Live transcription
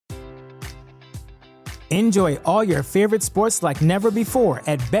Enjoy all your favorite sports like never before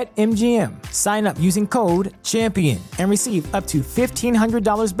at BetMGM. Sign up using code CHAMPION and receive up to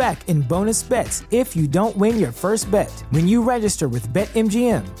 $1,500 back in bonus bets if you don't win your first bet. When you register with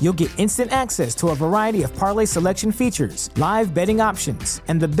BetMGM, you'll get instant access to a variety of parlay selection features, live betting options,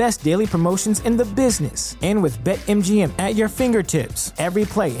 and the best daily promotions in the business. And with BetMGM at your fingertips, every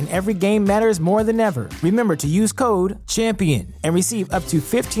play and every game matters more than ever. Remember to use code CHAMPION and receive up to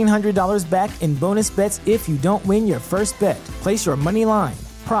 $1,500 back in bonus bets if you don't win your first bet. Place your money line,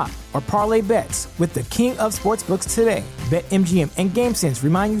 prop, or parlay bets with the king of sportsbooks today. BetMGM and GameSense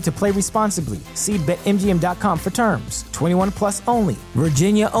remind you to play responsibly. See BetMGM.com for terms. 21 plus only.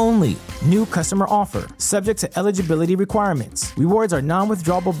 Virginia only. New customer offer. Subject to eligibility requirements. Rewards are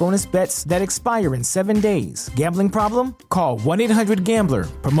non-withdrawable bonus bets that expire in 7 days. Gambling problem? Call 1-800-GAMBLER.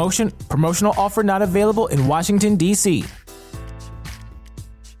 Promotional offer not available in Washington, D.C.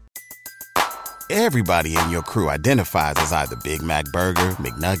 Everybody in your crew identifies as either Big Mac Burger,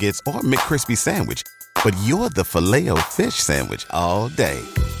 McNuggets, or McCrispy Sandwich. But you're the Filet-O-Fish Sandwich all day.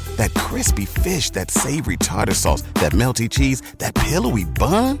 That crispy fish, that savory tartar sauce, that melty cheese, that pillowy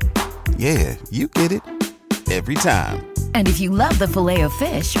bun. Yeah, you get it. Every time. And if you love the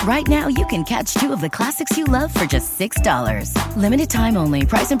Filet-O-Fish, right now you can catch two of the classics you love for just $6. Limited time only.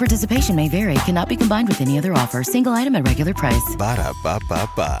 Price and participation may vary. Cannot be combined with any other offer. Single item at regular price.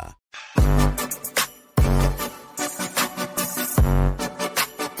 Ba-da-ba-ba-ba.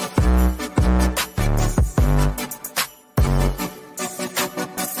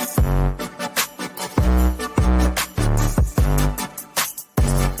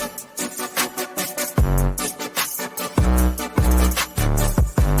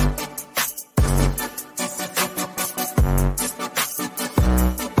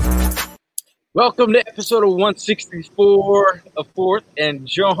 Welcome to episode of 164 of Fourth and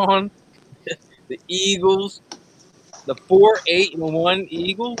John. The Eagles, the 4-8-1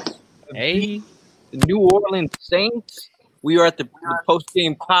 Eagles, hey, the New Orleans Saints. We are at the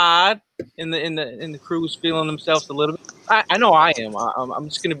post-game pod, and the crew's feeling themselves a little bit. I know I am. I'm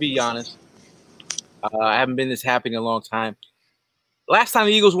just going to be honest. I haven't been this happy in a long time. Last time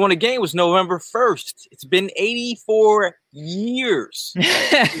the Eagles won a game was November 1st. It's been 84 years.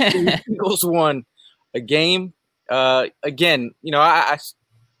 The Eagles won a game. Again, you know, I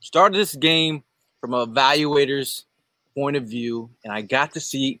started this game from an evaluator's point of view, and I got to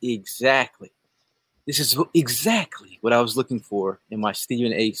see exactly. This is exactly what I was looking for in my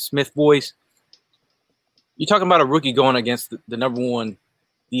Stephen A. Smith voice. You're talking about a rookie going against the number one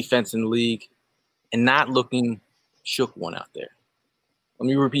defense in the league and not looking shook one out there. Let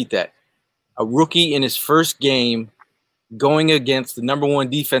me repeat that. A rookie in his first game going against the number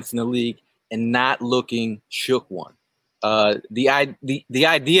one defense in the league and not looking shook one. The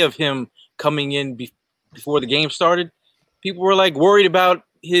idea of him coming in before the game started, people were like worried about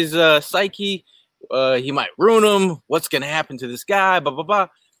his psyche. He might ruin him. What's going to happen to this guy? Blah, blah, blah.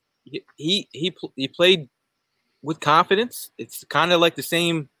 He played with confidence. It's kind of like the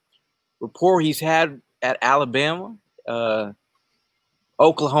same rapport he's had at Alabama,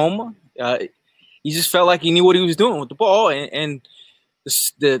 Oklahoma. He just felt like he knew what he was doing with the ball, and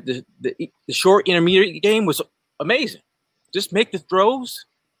the short intermediate game was amazing. Just make the throws.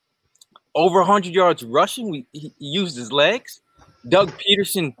 Over 100 yards rushing. He used his legs. Doug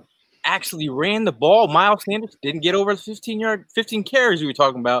Peterson actually ran the ball. Miles Sanders didn't get over the 15 carries we were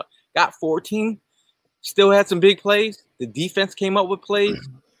talking about. Got 14. Still had some big plays. The defense came up with plays.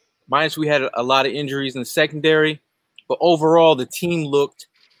 Minus we had a lot of injuries in the secondary. But overall, the team looked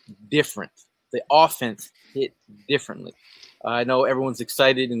different. The offense hit differently. I know everyone's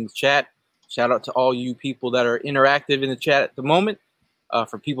excited in the chat. Shout out to all you people that are interactive in the chat at the moment.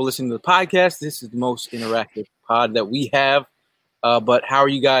 For people listening to the podcast, this is the most interactive pod that we have. But how are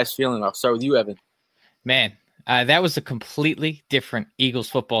you guys feeling? I'll start with you, Evan. Man, that was a completely different Eagles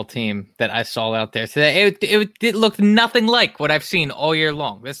football team that I saw out there today. It looked nothing like what I've seen all year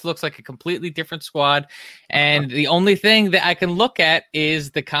long. This looks like a completely different squad. And the only thing that I can look at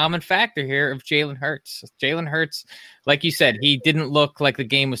is the common factor here of Jalen Hurts. Jalen Hurts, like you said, he didn't look like the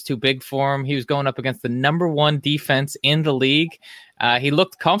game was too big for him. He was going up against the number one defense in the league. He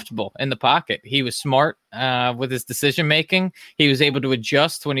looked comfortable in the pocket. He was smart with his decision-making. He was able to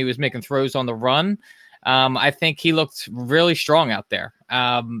adjust when he was making throws on the run. I think he looked really strong out there.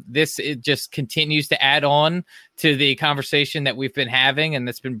 It just continues to add on to the conversation that we've been having and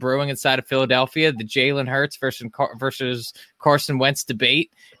that's been brewing inside of Philadelphia, the Jalen Hurts versus Carson Wentz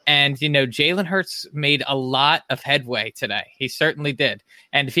debate. And, you know, Jalen Hurts made a lot of headway today. He certainly did.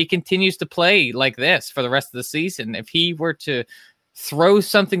 And if he continues to play like this for the rest of the season, if he were to throw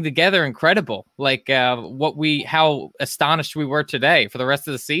something together incredible, like how astonished we were today for the rest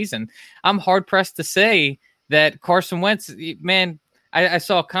of the season. I'm hard pressed to say that Carson Wentz, man. I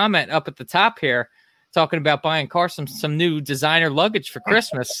saw a comment up at the top here talking about buying Carson some new designer luggage for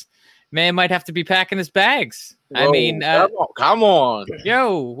Christmas. Man might have to be packing his bags. Whoa, I mean, come on.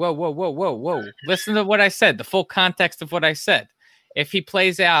 Yo, whoa. Listen to what I said, the full context of what I said. If he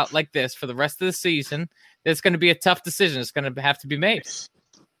plays out like this for the rest of the season, there's going to be a tough decision. It's going to have to be made.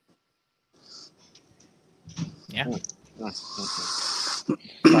 Yeah. How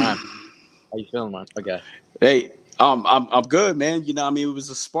you feeling, man? Okay. Hey, I'm good, man. You know, I mean, it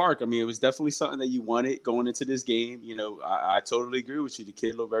was a spark. I mean, it was definitely something that you wanted going into this game. You know, I totally agree with you. The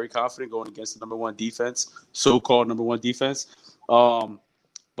kid looked very confident going against the number one defense, so-called number one defense.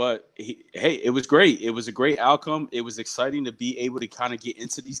 But it was great. It was a great outcome. It was exciting to be able to kind of get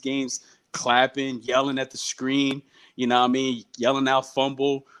into these games, clapping, yelling at the screen. You know what I mean? Yelling out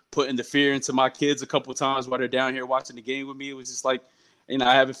fumble, putting the fear into my kids a couple of times while they're down here watching the game with me. It was just like, you know,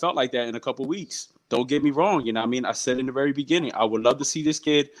 I haven't felt like that in a couple of weeks. Don't get me wrong. You know what I mean? I said in the very beginning, I would love to see this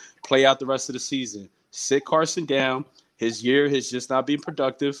kid play out the rest of the season. Sit Carson down. His year has just not been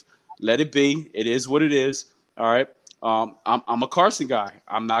productive. Let it be. It is what it is. All right. I'm a Carson guy.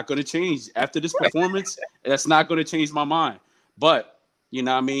 I'm not going to change. After this performance, that's not going to change my mind. But, you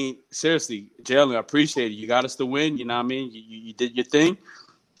know what I mean? Seriously, Jalen, I appreciate it. You got us to win. You know what I mean? You did your thing.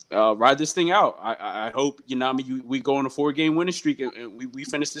 Ride this thing out. I hope, you know what I mean, we go on a 4-game winning streak and we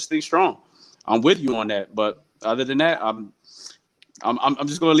finish this thing strong. I'm with you on that, but other than that, I'm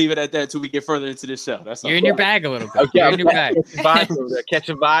just going to leave it at that until we get further into this show. That's You're in your bag a little bit. Okay, You're in your bag.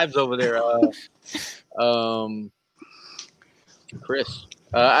 Catching vibes over there. Chris.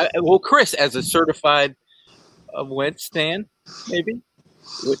 Chris, as a certified Wentz stan, maybe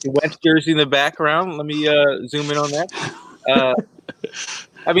with the Wentz jersey in the background. Let me zoom in on that.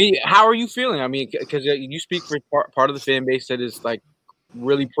 I mean, how are you feeling? I mean, because you speak for part of the fan base that is like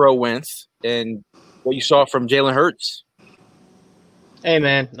really pro Wentz, and what you saw from Jalen Hurts. Hey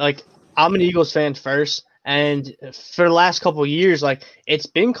man, like I'm an Eagles fan first, and for the last couple of years, like it's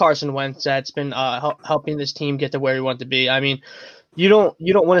been Carson Wentz that's been helping this team get to where we want to be. I mean, you don't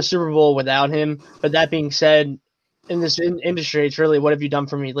win a Super Bowl without him. But that being said, in this industry, it's really what have you done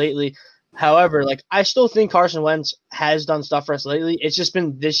for me lately? However, like I still think Carson Wentz has done stuff for us lately. It's just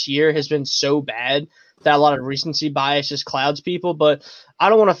been this year has been so bad that a lot of recency bias just clouds people. But I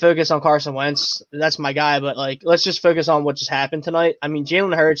don't want to focus on Carson Wentz. That's my guy. But like, let's just focus on what just happened tonight. I mean,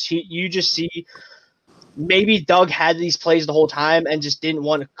 Jalen Hurts, you just see maybe Doug had these plays the whole time and just didn't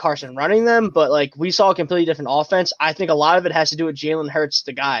want Carson running them. But like we saw a completely different offense. I think a lot of it has to do with Jalen Hurts,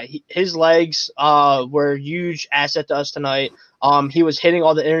 the guy. His legs were a huge asset to us tonight. He was hitting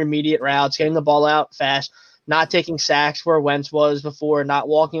all the intermediate routes, getting the ball out fast, not taking sacks where Wentz was before, not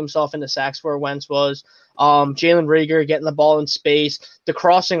walking himself into sacks where Wentz was. Jalen Reagor getting the ball in space, the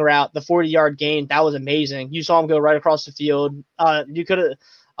crossing route, the 40-yard gain, that was amazing. You saw him go right across the field. You could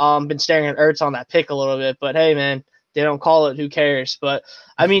have been staring at Ertz on that pick a little bit, but hey, man, they don't call it. Who cares? But,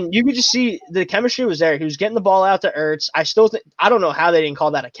 I mean, you could just see the chemistry was there. He was getting the ball out to Ertz. I don't know how they didn't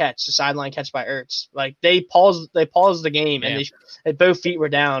call that a catch, the sideline catch by Ertz. Like, they paused the game, and they both feet were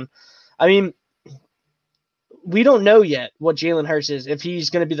down. I mean, we don't know yet what Jalen Hurts is, if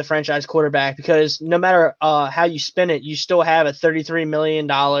he's going to be the franchise quarterback, because no matter how you spin it, you still have a $33 million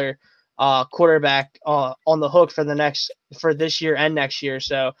quarterback on the hook for this year and next year.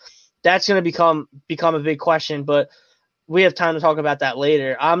 So that's going to become a big question, but we have time to talk about that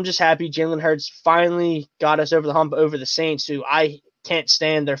later. I'm just happy Jalen Hurts finally got us over the hump over the Saints, who I can't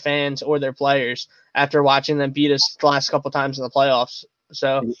stand their fans or their players after watching them beat us the last couple times in the playoffs.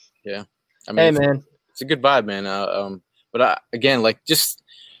 So yeah, I mean, hey man. It's a good vibe, man. But again, like just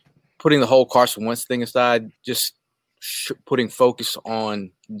putting the whole Carson Wentz thing aside, just putting focus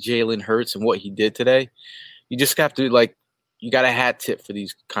on Jalen Hurts and what he did today, you just have to you got a hat tip for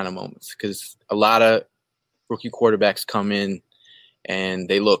these kind of moments, because a lot of rookie quarterbacks come in and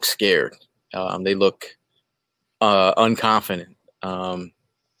they look scared. They look unconfident.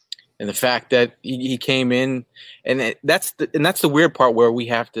 And the fact that he came in, and that's the weird part where we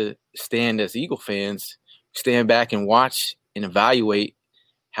have to stand as Eagle fans, stand back and watch and evaluate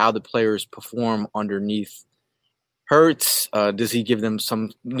how the players perform underneath Hurts. Does he give them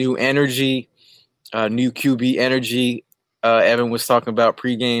some new energy, new QB energy? Evan was talking about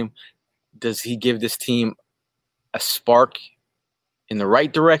pregame. Does he give this team a spark in the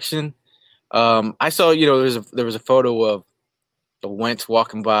right direction? I saw, there was a photo of the Wentz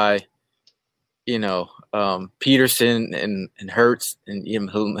walking by, Peterson and Hurts, and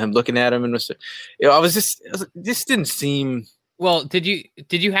him looking at him, and this didn't seem Well, did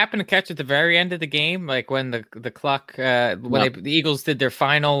you happen to catch at the very end of the game, like when the clock the Eagles did their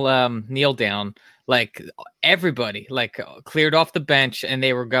final kneel down, like everybody cleared off the bench and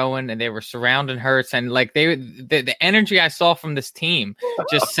they were going and they were surrounding Hurts, and like the energy I saw from this team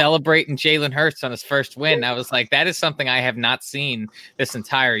just celebrating Jalen Hurts on his first win, I was like, that is something I have not seen this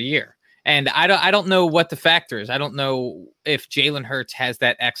entire year. And I don't know what the factor is. I don't know if Jalen Hurts has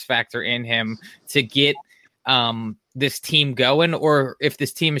that X factor in him to get this team going, or if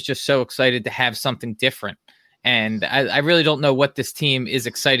this team is just so excited to have something different. And I really don't know what this team is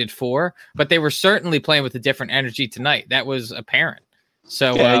excited for, but they were certainly playing with a different energy tonight. That was apparent.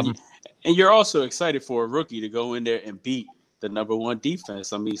 So, and you're also excited for a rookie to go in there and beat the number one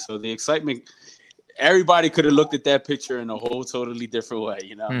defense. I mean, so the excitement, everybody could have looked at that picture in a whole totally different way,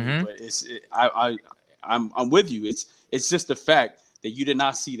 you know. Mm-hmm. But I'm with you. It's just the fact that you did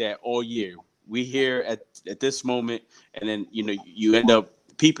not see that all year. We here at this moment, and then you end up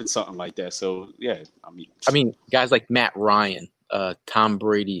peeping something like that. So yeah, I mean, guys like Matt Ryan, Tom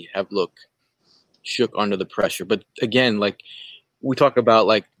Brady have looked shook under the pressure. But again, like we talk about,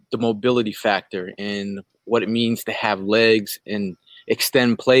 like the mobility factor and what it means to have legs and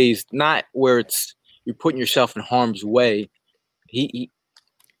extend plays, not where it's you're putting yourself in harm's way. The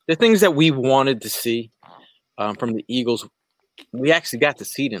things that we wanted to see from the Eagles, we actually got to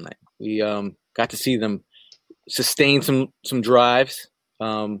see tonight. We got to see them sustain some drives.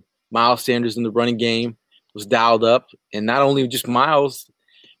 Miles Sanders in the running game was dialed up, and not only just Miles,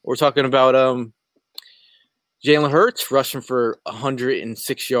 we're talking about Jalen Hurts rushing for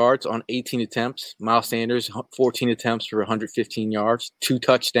 106 yards on 18 attempts. Miles Sanders 14 attempts for 115 yards, 2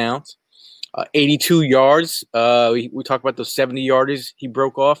 touchdowns, 82 yards. We talk about those 70 yarders he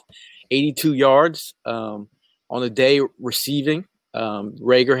broke off, 82 yards on the day receiving.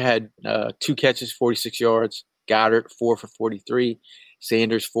 Rager had 2 catches, 46 yards. Goddard 4 for 43.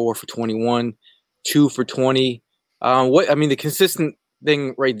 Sanders 4 for 21. 2 for 20. The consistent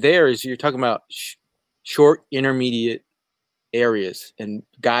thing right there is you're talking about short, intermediate areas and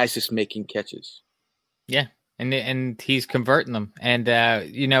guys just making catches. Yeah, and he's converting them. And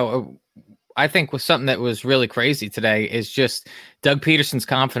I think was something that was really crazy today is just Doug Peterson's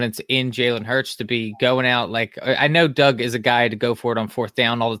confidence in Jalen Hurts to be going out. Like, I know Doug is a guy to go for it on 4th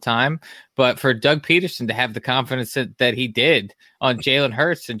down all the time, but for Doug Peterson to have the confidence that he did on Jalen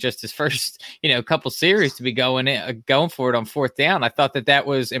Hurts in just his first, couple series to be going for it on 4th down, I thought that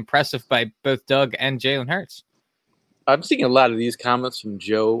was impressive by both Doug and Jalen Hurts. I'm seeing a lot of these comments from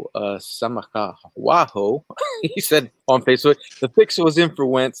Joe Samakawaho. He said on Facebook, the fix was in for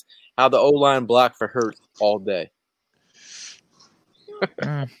Wentz. How the O-line blocked for Hurts all day.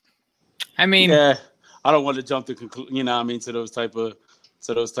 I mean, yeah, I don't want to jump to to those type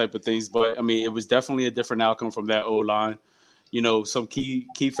of things, but I mean, it was definitely a different outcome from that O-line. Some key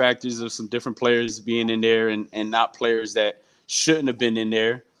factors of some different players being in there and not players that shouldn't have been in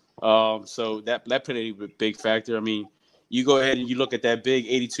there. So that played a big factor. I mean, you go ahead and you look at that big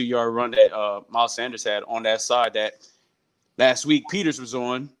 82-yard run that Miles Sanders had on that side that last week Peters was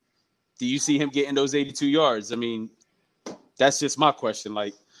on. Do you see him getting those 82 yards? I mean, that's just my question.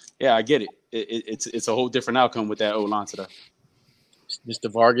 Like, yeah, I get it. It's a whole different outcome with that O-line today.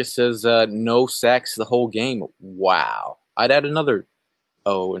 Mr. Vargas says no sacks the whole game. Wow. I'd add another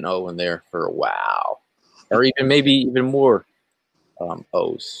O and O in there for a wow. Or even more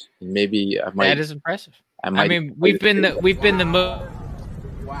O's. Maybe I might. That is impressive. We've been the most.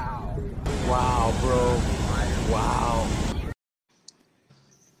 Wow, bro. Wow.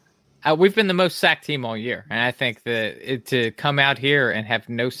 We've been the most sacked team all year, and I think that to come out here and have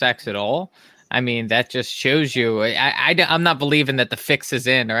no sacks at all, I mean, that just shows you. I'm not believing that the fix is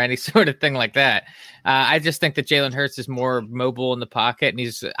in or any sort of thing like that. I just think that Jalen Hurts is more mobile in the pocket, and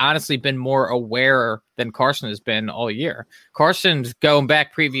he's honestly been more aware than Carson has been all year. Carson's going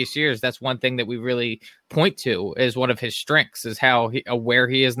back previous years. That's one thing that we really point to as one of his strengths is how aware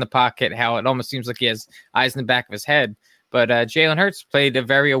he is in the pocket, how it almost seems like he has eyes in the back of his head. But Jalen Hurts played a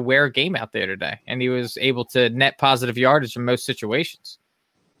very aware game out there today, and he was able to net positive yardage in most situations.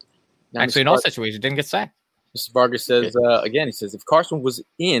 Now, actually, in all situations, didn't get sacked. Mr. Vargas says, again, he says, if Carson was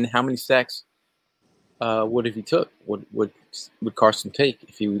in, how many sacks would he took? Would Carson take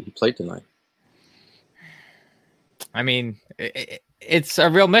if he played tonight? I mean, it's a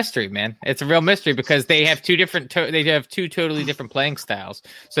real mystery, man. It's a real mystery because they have two totally different playing styles.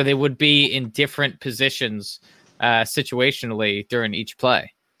 So they would be in different positions situationally during each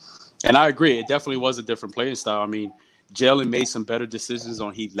play. And I agree. It definitely was a different playing style. I mean, Jalen made some better decisions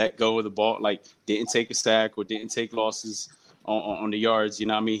on he let go of the ball, like didn't take a sack or didn't take losses on the yards. You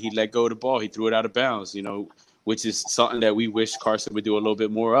know what I mean? He let go of the ball. He threw it out of bounds. You know, which is something that we wish Carson would do a little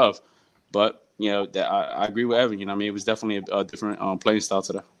bit more of. But, I agree with Evan. It was definitely a different playing style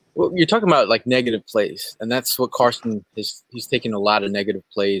today. Well, you're talking about like negative plays, and that's what Carson is. He's taking a lot of negative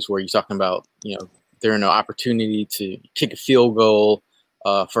plays where you're talking about, they're in an opportunity to kick a field goal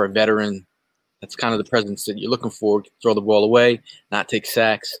for a veteran. That's kind of the presence that you're looking for. Throw the ball away, not take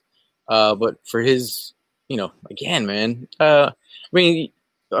sacks. But for his, again, man, talk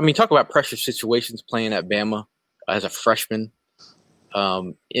about pressure situations playing at Bama as a freshman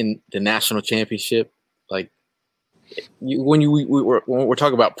in the national championship. Like when we're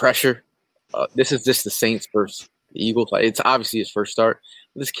talking about pressure, this is just the Saints versus the Eagles. It's obviously his first start.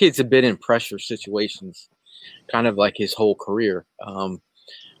 This kid's a bit in pressure situations, kind of like his whole career.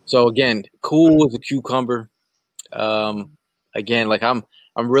 So again, cool as a cucumber. Again, like I'm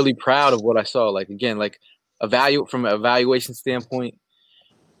really proud of what I saw. Like again, like from an evaluation standpoint,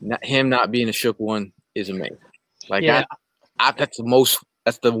 him not being a shook one is amazing. Like yeah. That's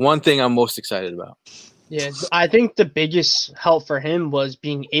the one thing I'm most excited about. Yeah, I think the biggest help for him was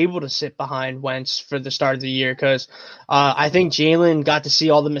being able to sit behind Wentz for the start of the year because I think Jalen got to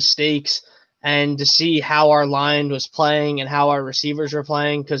see all the mistakes and to see how our line was playing and how our receivers were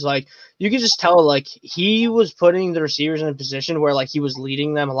playing because, like, you could just tell, like, he was putting the receivers in a position where, like, he was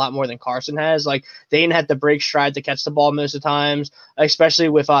leading them a lot more than Carson has. Like, they didn't have to break stride to catch the ball most of the times, especially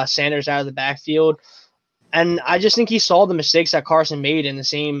with Sanders out of the backfield. And I just think he saw the mistakes that Carson made in the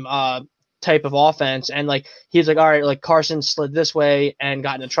same type of offense. And like, he's like, all right, like Carson slid this way and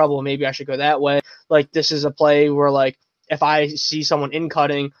got into trouble. Maybe I should go that way. Like, this is a play where like, if I see someone in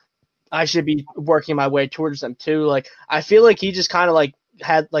cutting, I should be working my way towards them too. Like, I feel like he just kind of like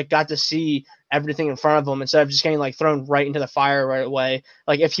got to see everything in front of him instead of just getting like thrown right into the fire right away.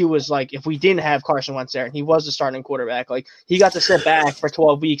 Like if we didn't have Carson Wentz there and he was the starting quarterback, like he got to sit back for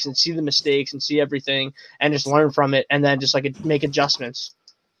 12 weeks and see the mistakes and see everything and just learn from it and then just like make adjustments.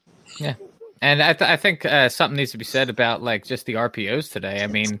 Yeah. And I think something needs to be said about like just the RPOs today. I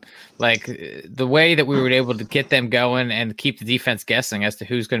mean, like the way that we were able to get them going and keep the defense guessing as to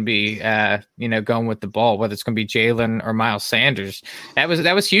who's going to be, going with the ball, whether it's going to be Jalen or Miles Sanders. That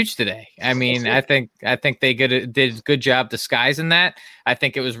was huge today. I mean, I think they did a good job disguising that. I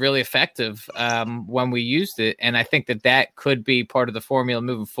think it was really effective when we used it, and I think that could be part of the formula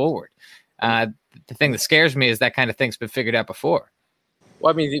moving forward. The thing that scares me is that kind of thing's been figured out before.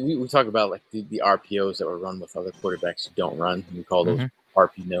 Well, I mean, we talk about like the RPOs that were run with other quarterbacks who don't run. We call those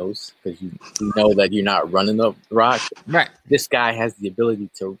RP nose because you know that you're not running the rock. Right. This guy has the ability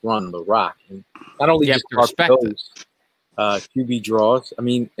to run the rock, and not only you just RPOs, QB draws. I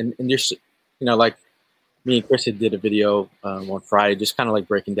mean, and there's, like me and Chris did a video on Friday, just kind of like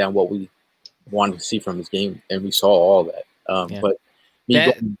breaking down what we wanted to see from his game, and we saw all that. But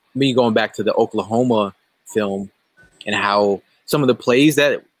me going back to the Oklahoma film and how some of the plays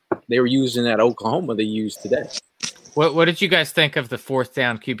that they were using at Oklahoma, they used today. What did you guys think of the fourth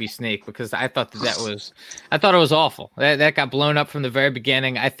down QB sneak? Because I thought it was awful. That got blown up from the very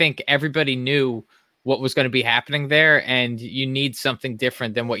beginning. I think everybody knew what was going to be happening there, and you need something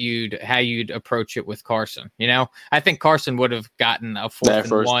different than how you'd approach it with Carson. I think Carson would have gotten a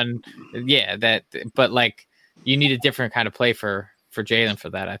 4th and 1. Yeah, but like you need a different kind of play for Jalen for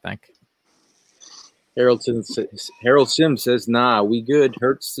that, I think. Harold Sims says, "Nah, we good.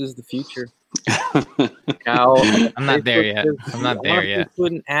 Hurts is the future." Kyle, I'm not there yet.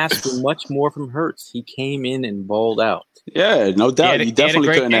 Couldn't ask for much more from Hurts. He came in and balled out. Yeah, no doubt. You definitely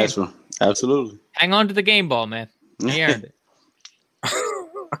couldn't ask for him. Absolutely. Hang on to the game ball, man. He earned it.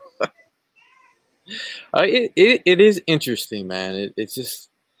 It is interesting, man. It's just,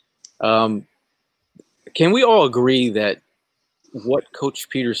 can we all agree that what Coach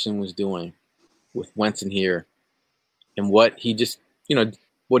Peterson was doing with Wentz in here and what he just,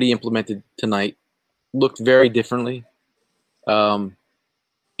 what he implemented tonight looked very differently.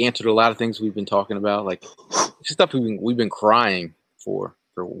 Answered a lot of things we've been talking about, like stuff we've been crying for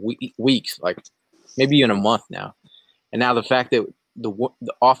weeks, like maybe even a month now. And now the fact that the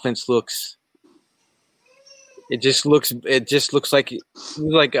offense it just looks like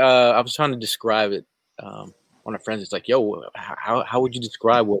I was trying to describe it. One of my friends is like, "Yo, how would you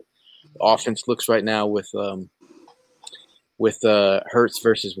describe what the offense looks right now with Hurts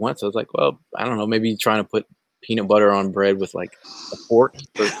versus Wentz?" I was like, "Well, I don't know. Maybe trying to put peanut butter on bread with like a fork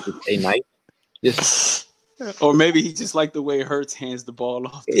versus a knife." Or maybe he just liked the way Hurts hands the ball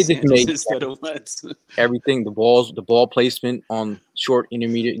off instead of Wentz. Everything, the ball placement on short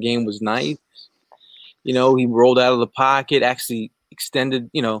intermediate game was nice. He rolled out of the pocket, actually extended.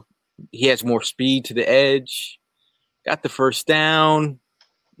 He has more speed to the edge. Got the first down.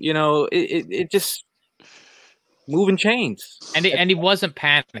 It just moving chains. And he wasn't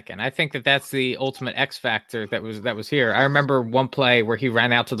panicking. I think that's the ultimate X factor that was here. I remember one play where he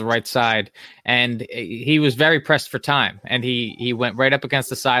ran out to the right side and he was very pressed for time. And he went right up against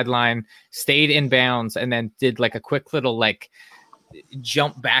the sideline, stayed in bounds, and then did like a quick little like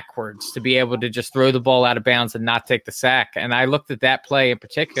jump backwards to be able to just throw the ball out of bounds and not take the sack. And I looked at that play in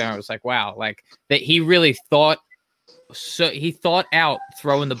particular. And I was like, wow, like that he really thought. So he thought out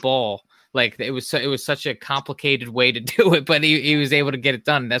throwing the ball. Like it was such a complicated way to do it, but he was able to get it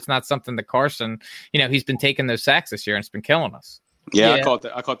done. That's not something that Carson, he's been taking those sacks this year and it's been killing us. Yeah, I caught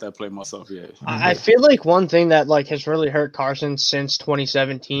that play myself. Yeah, I feel like one thing that like has really hurt Carson since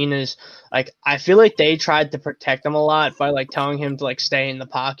 2017 is like I feel like they tried to protect him a lot by like telling him to like stay in the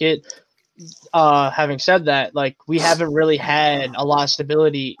pocket. Having said that, like we haven't really had a lot of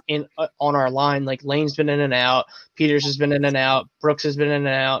stability on our line. Like Lane's been in and out, Peters has been in and out, Brooks has been in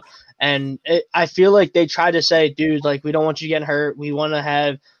and out. And I feel like they try to say, dude, like, we don't want you getting hurt. We want to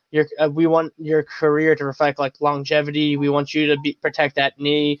have we want your career to reflect like longevity. We want you to protect that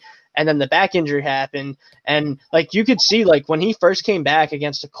knee. And then the back injury happened. And like, you could see like when he first came back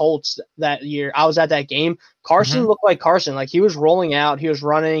against the Colts that year, I was at that game. Carson looked like Carson. Like he was rolling out, he was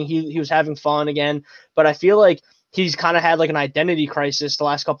running, he was having fun again. But I feel like he's kind of had like an identity crisis the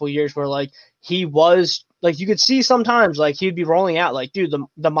last couple of years where like he was like, you could see sometimes like he'd be rolling out like, dude,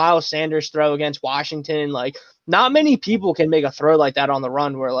 the Miles Sanders throw against Washington, like not many people can make a throw like that on the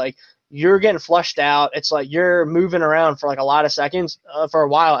run where like you're getting flushed out. It's like you're moving around for like a lot of seconds for a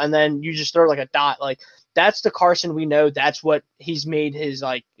while. And then you just throw like a dot. Like that's the Carson we know. That's what he's made his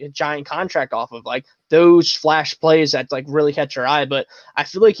like giant contract off of, like those flash plays that like really catch your eye. But I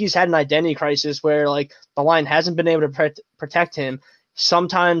feel like he's had an identity crisis where like the line hasn't been able to protect him.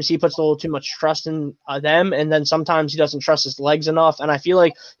 Sometimes he puts a little too much trust in them, and then sometimes he doesn't trust his legs enough. And I feel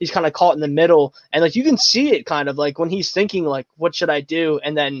like he's kind of caught in the middle. And like you can see it kind of like when he's thinking like, what should I do?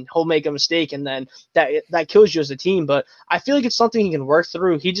 And then he'll make a mistake, and then that kills you as a team. But I feel like it's something he can work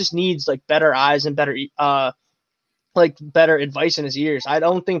through. He just needs like better eyes and better better advice in his ears. I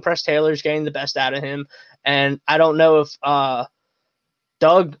don't think Press Taylor's getting the best out of him, and I don't know if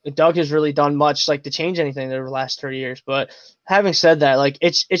Doug has really done much like to change anything over the last 3 years. But having said that, like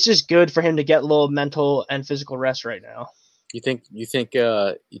it's just good for him to get a little mental and physical rest right now. You think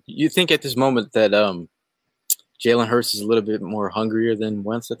at this moment that Jalen Hurts is a little bit more hungrier than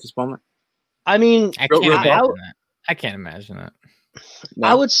Wentz at this moment? I mean, I can't imagine that. No.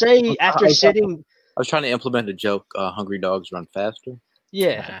 I would say after sitting. I was trying to implement a joke. Hungry dogs run faster.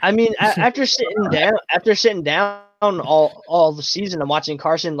 Yeah, I mean, after sitting down all the season and watching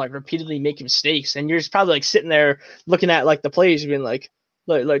Carson like repeatedly make mistakes, and you're just probably like sitting there looking at like the plays, being like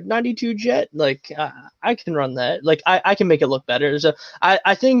 92 jet, like I can run that, like I can make it look better. So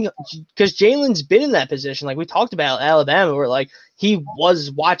I think because Jalen's been in that position, like we talked about Alabama, where like he was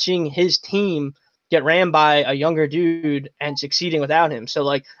watching his team get ran by a younger dude and succeeding without him. So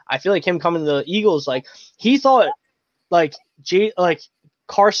like I feel like him coming to the Eagles, like he thought like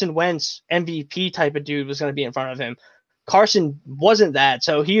Carson Wentz MVP type of dude was going to be in front of him. Carson wasn't that,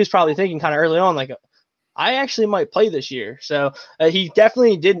 so he was probably thinking kind of early on like, I actually might play this year. So he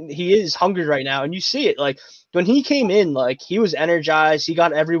definitely didn't. He is hungry right now, and you see it. Like when he came in, like he was energized. He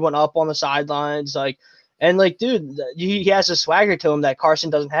got everyone up on the sidelines, like. And, like, dude, he has a swagger to him that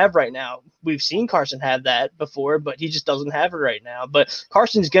Carson doesn't have right now. We've seen Carson have that before, but he just doesn't have it right now. But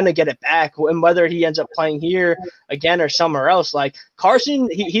Carson's going to get it back, and whether he ends up playing here again or somewhere else. Like, Carson,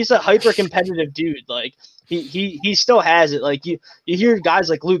 he's a hyper-competitive dude. Like, he still has it. Like, you hear guys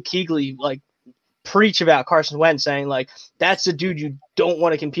like Luke Kuechly, like, preach about Carson Wentz, saying like that's the dude you don't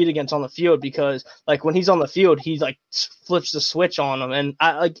want to compete against on the field, because like when he's on the field he like flips the switch on him. And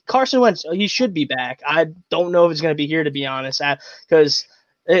I like Carson Wentz, he should be back. I don't know if it's going to be here, to be honest, because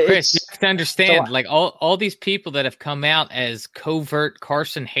Chris, you have to understand, like all these people that have come out as covert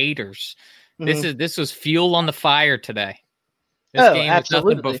Carson haters, this was fuel on the fire today. This game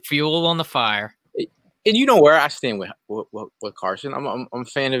absolutely. was nothing but fuel on the fire. And you know where I stand with Carson. I'm a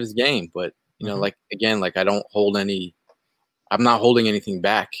fan of his game, but you know, like, again, like I'm not holding anything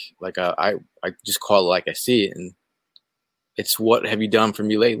back. Like I just call it like I see it. And it's, what have you done for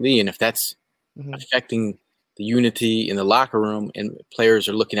me lately? And if that's affecting the unity in the locker room and players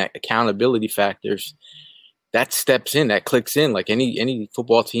are looking at accountability factors, that steps in, that clicks in. Like any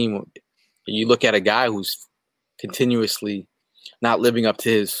football team, you look at a guy who's continuously not living up to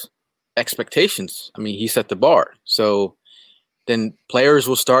his expectations. I mean, he set the bar. So then players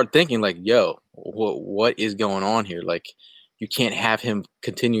will start thinking like, yo, what is going on here? Like, you can't have him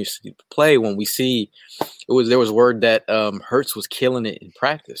continuously play when we see there was word that Hurts was killing it in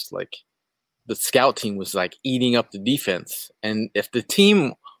practice. Like, the scout team was like eating up the defense. And if the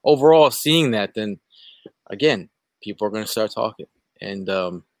team overall is seeing that, then again, people are going to start talking. And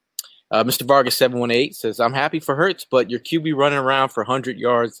Mr. Vargas 718 says, "I'm happy for Hurts, but your QB running around for 100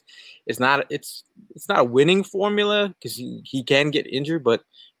 yards is not. It's not a winning formula because he can get injured. But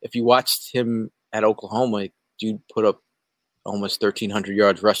if you watched him at Oklahoma, dude put up almost 1,300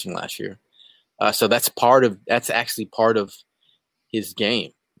 yards rushing last year. So that's actually part of his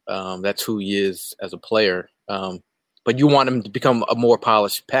game. That's who he is as a player. But you want him to become a more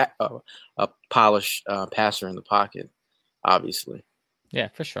polished passer in the pocket, obviously." Yeah,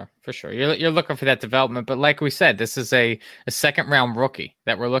 for sure. You're looking for that development, but like we said, this is a second round rookie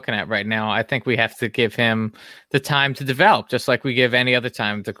that we're looking at right now. I think we have to give him the time to develop, just like we give any other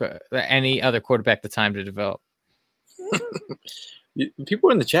quarterback the time to develop. People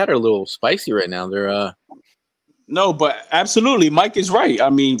in the chat are a little spicy right now. They're No, but absolutely, Mike is right. I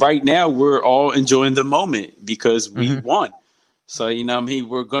mean, right now we're all enjoying the moment because we won. So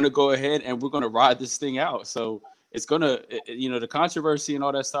we're gonna go ahead and we're gonna ride this thing out. So it's gonna, the controversy and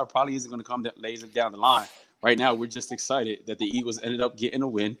all that stuff probably isn't gonna come later down the line. Right now, we're just excited that the Eagles ended up getting a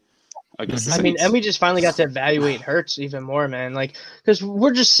win. And we just finally got to evaluate Hurts even more, man. Like, because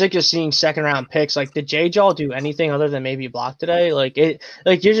we're just sick of seeing second round picks. Like, did J-Jaw do anything other than maybe block today? We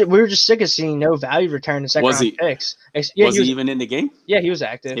were just sick of seeing no value return to second round picks. Yeah, was he even in the game? Yeah, he was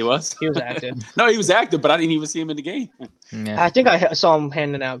active. He was active. No, he was active, but I didn't even see him in the game. Yeah. I think I saw him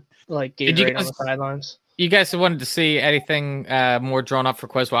handing out Gatorade on the sidelines. You guys wanted to see anything more drawn up for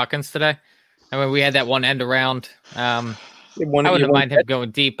Quez Watkins today? I mean, we had that one end around. I wouldn't mind him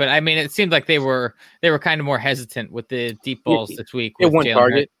going deep, but I mean, it seemed like they were kind of more hesitant with the deep balls this week. One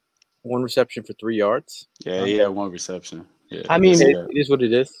target, one reception for 3 yards. Yeah, one reception. Yeah, I mean, it is what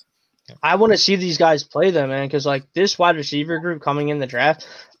it is. I want to see these guys play them, man, because this wide receiver group coming in the draft,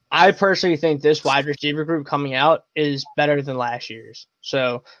 I personally think this wide receiver group coming out is better than last year's.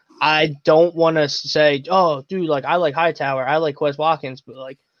 So I don't want to say, oh, dude, I like Hightower, I like Quez Watkins,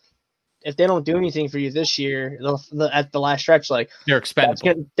 but if they don't do anything for you this year, at the last stretch, they're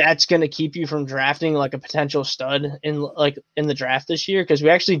expendable. That's gonna keep you from drafting a potential stud in the draft this year, because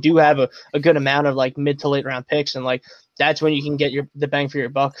we actually do have a good amount of mid to late round picks, and that's when you can get the bang for your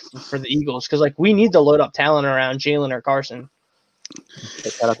buck for the Eagles, because we need to load up talent around Jalen or Carson.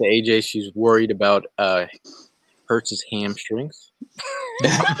 Shout out to AJ. She's worried about Hurts' hamstrings.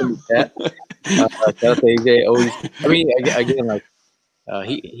 Shout out to AJ. Always. I mean, again,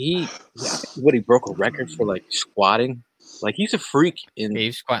 he broke a record for squatting. He's a freak in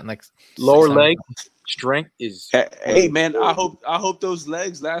he's squatting lower leg strength is. Hey man, I hope those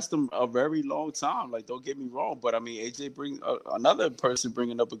legs last him a very long time. Don't get me wrong, but I mean AJ another person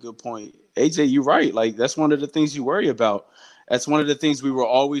bringing up a good point. AJ, you're right. That's one of the things you worry about. That's one of the things we were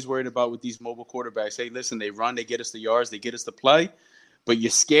always worried about with these mobile quarterbacks. Hey, listen, they run, they get us the yards, they get us to play, but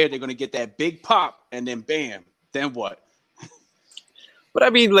you're scared they're going to get that big pop and then bam, then what? But I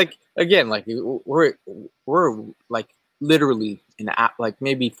mean, again, we're literally in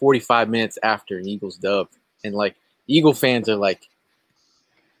maybe 45 minutes after an Eagles dub, and Eagle fans are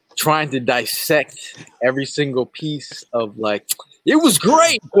trying to dissect every single piece of it was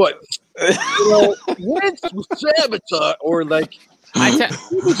great, but Wentz was sabotage, or it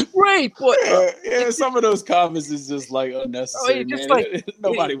was great, but some of those comments is just unnecessary.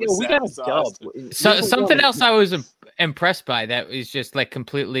 Nobody was sabotaged. So something else I was impressed by that is just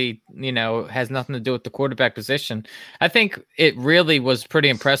completely, has nothing to do with the quarterback position. I think it really was pretty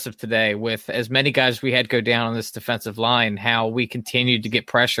impressive today with as many guys we had go down on this defensive line, how we continued to get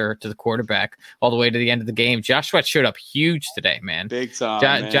pressure to the quarterback all the way to the end of the game. Josh Sweat showed up huge today, man. Big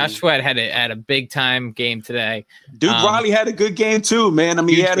time. Josh Sweat had a big time game today. Duke Riley had a good game too, man. I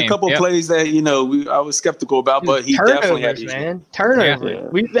mean, he had a couple plays that I was skeptical about, but he definitely had turnovers. Yeah.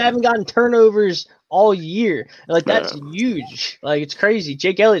 We haven't gotten turnovers all year. That's huge. It's crazy.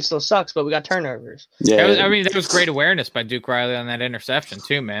 Jake Elliott still sucks, but we got turnovers. Yeah, that was great awareness by Duke Riley on that interception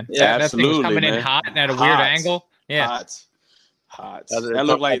too, man. Yeah, that thing was coming in hot and at a weird angle. Yeah, hot. That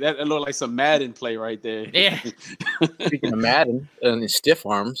looked like some Madden play right there. Yeah. Speaking of Madden and stiff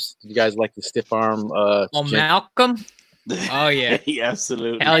arms, did you guys like the stiff arm? Malcolm. Oh yeah,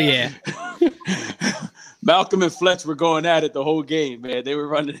 absolutely. Hell yeah. Malcolm and Fletch were going at it the whole game, man. They were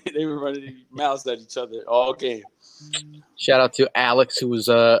running mouths at each other all game. Shout out to Alex, who was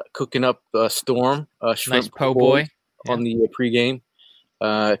cooking up Storm, nice po' boy on the pregame.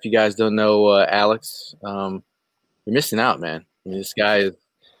 If you guys don't know Alex, you're missing out, man. I mean, this guy is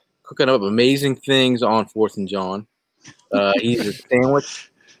cooking up amazing things on 4th and John. He's a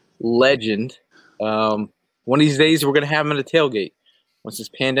sandwich legend. One of these days, we're gonna have him at a tailgate. once this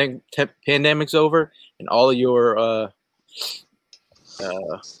pandemic's over, and all of your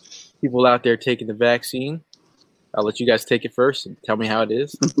people out there taking the vaccine, I'll let you guys take it first and tell me how it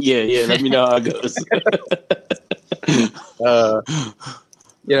is. Yeah. Let me know how it goes.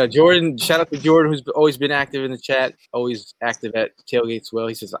 Jordan, shout out to Jordan, who's always been active in the chat, always active at Tailgates. Well,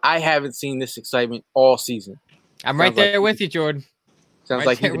 he says, I haven't seen this excitement all season. I'm right there with you, Jordan. Sounds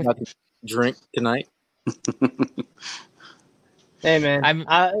like he's about to drink tonight. Hey, man.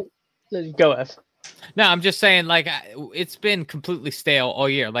 Go F. No, I'm just saying, like, it's been completely stale all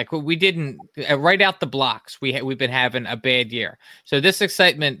year. Like, we didn't right out the blocks. We've been having a bad year. So this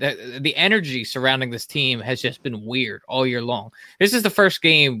excitement, the energy surrounding this team has just been weird all year long. This is the first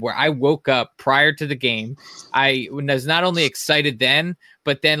game where I woke up prior to the game. I was not only excited then,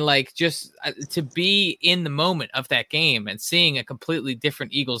 but then like just to be in the moment of that game and seeing a completely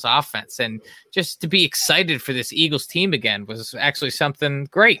different Eagles offense and just to be excited for this Eagles team again was actually something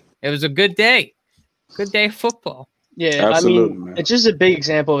great. It was a good day. Good day of football. Yeah, Absolutely, I mean, man. It's just a big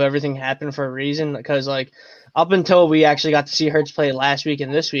example of everything happened for a reason. Because like up until we actually got to see Hurts play last week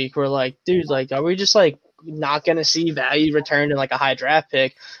and this week, we're like, dude, like, are we just like not gonna see value returned in like a high draft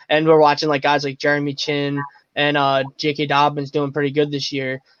pick? And we're watching like guys like Jeremy Chin and J.K. Dobbins doing pretty good this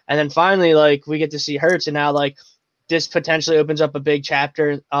year. And then finally, like, we get to see Hurts, and now like this potentially opens up a big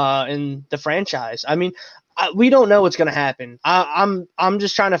chapter in the franchise. I mean, we don't know what's going to happen. I'm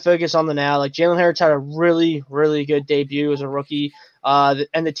just trying to focus on the now. Like Jalen Hurts had a really, really good debut as a rookie,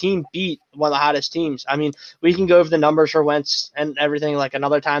 and the team beat one of the hottest teams. I mean, we can go over the numbers for Wentz and everything like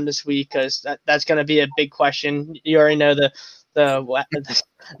another time this week because that's going to be a big question. You already know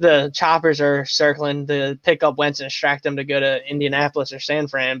the choppers are circling to pick up Wentz and extract them to go to Indianapolis or San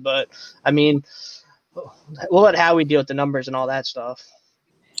Fran. But I mean, we'll let Howie deal with the numbers and all that stuff.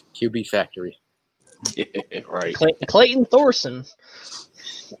 QB Factory. Yeah, right. Clayton Thorson.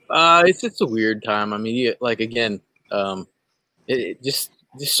 It's just a weird time. I mean, like again, just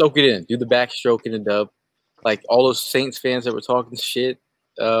soak it in. Do the backstroke in the dub. Like all those Saints fans that were talking shit,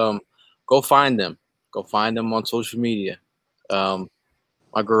 go find them. Go find them on social media.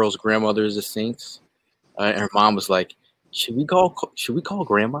 My girl's grandmother is a Saints, and her mom was like, "Should we call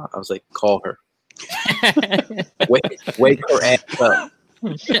grandma?" I was like, "Call her. wake her ass up."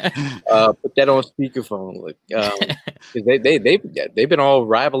 Put that on speakerphone, like, because they've been all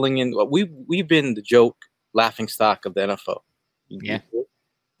rivaling in. We've been the joke, laughing stock of the NFL. Yeah, the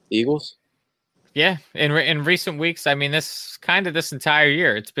Eagles. Yeah, in recent weeks, I mean, this entire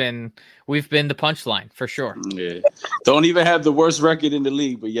year, we've been the punchline for sure. Yeah, don't even have the worst record in the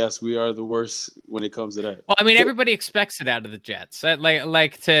league, but yes, we are the worst when it comes to that. Well, I mean, everybody expects it out of the Jets.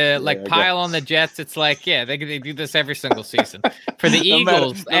 Pile on the Jets. It's like, yeah, they do this every single season for the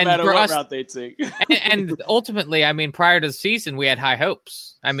Eagles, no matter for what us, route they take. and ultimately, I mean, prior to the season, we had high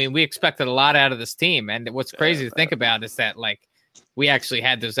hopes. I mean, we expected a lot out of this team, and what's crazy to think about is that like. We actually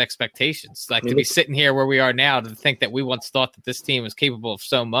had those expectations, like to be sitting here where we are now, to think that we once thought that this team was capable of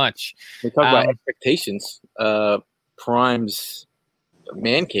so much. We talk about expectations. Prime's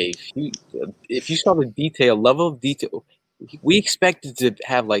man cave. If you saw the level of detail, we expected to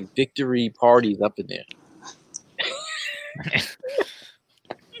have like victory parties up in there.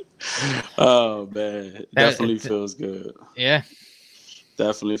 Oh man, definitely feels good. Yeah,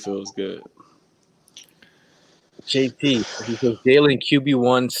 definitely feels good. JP, he says Jalen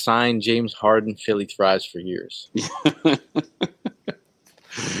QB1 signed James Harden. Philly thrives for years.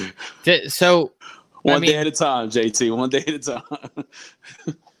 So one day at a time, JT. One day at a time.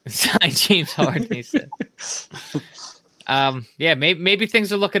 Sign James Harden. He said. Yeah, maybe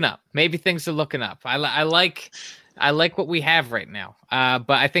things are looking up. I like what we have right now. But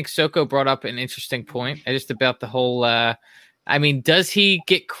I think Soko brought up an interesting point just about the whole. I mean, does he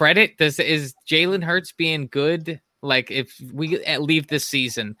get credit? Is Jalen Hurts being good? Like, if we leave this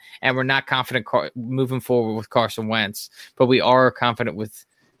season and we're not confident moving forward with Carson Wentz, but we are confident with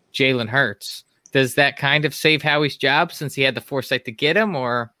Jalen Hurts, does that kind of save Howie's job since he had the foresight to get him?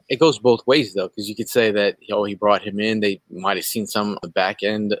 Or it goes both ways, though, because you could say that he brought him in. They might have seen some on the back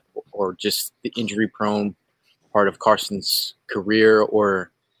end, or just the injury-prone part of Carson's career,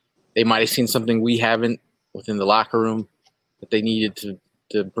 or they might have seen something we haven't within the locker room. That they needed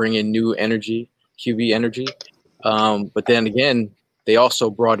to bring in new energy, QB energy. But then again, they also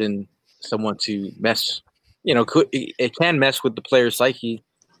brought in someone to mess, it can mess with the player's psyche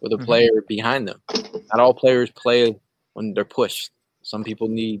or the player behind them. Not all players play when they're pushed. Some people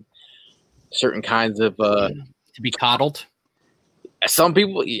need certain kinds of to be coddled. Some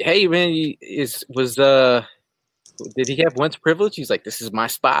people, hey man, did he have Wentz privilege? He's like, this is my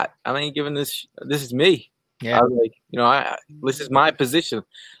spot. I ain't giving this. This is me. Yeah. I was like, this is my position.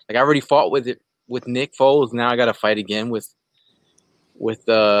 Like, I already fought with Nick Foles. Now I got to fight again with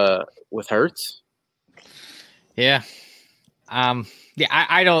Hurts. Yeah. I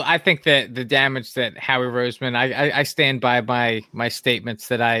think that the damage that Howie Roseman, I stand by my statements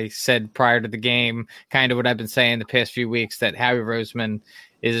that I said prior to the game, kind of what I've been saying the past few weeks, that Howie Roseman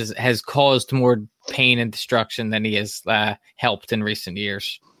has caused more pain and destruction than he has helped in recent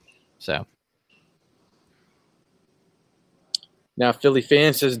years. So. Now, Philly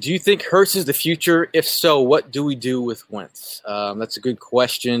fan says, do you think Hurts is the future? If so, what do we do with Wentz? That's a good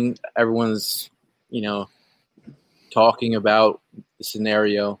question. Everyone's, talking about the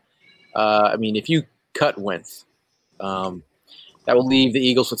scenario. If you cut Wentz, that will leave the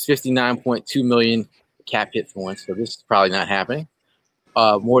Eagles with $59.2 million cap hit for Wentz. So this is probably not happening.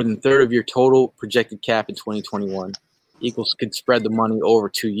 More than a third of your total projected cap in 2021. Eagles could spread the money over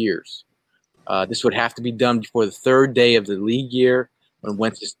 2 years. This would have to be done before the third day of the league year, when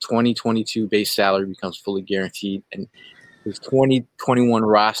Wentz's 2022 base salary becomes fully guaranteed and his 2021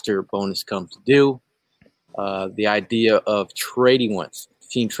 roster bonus comes due. The idea of trading Wentz. The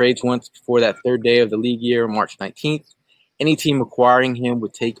team trades Wentz before that third day of the league year, March 19th. Any team acquiring him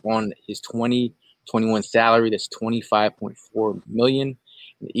would take on his 2021 salary. That's $25.4 million.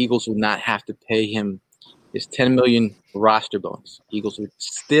 And the Eagles would not have to pay him his $10 million roster bonus. Eagles would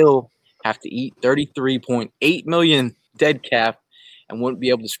still have to eat $33.8 million dead cap and wouldn't be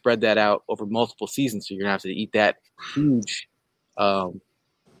able to spread that out over multiple seasons. So you're going to have to eat that huge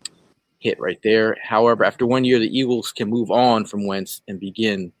hit right there. However, after 1 year, the Eagles can move on from Wentz and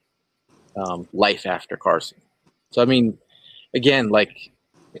begin life after Carson. So, again, like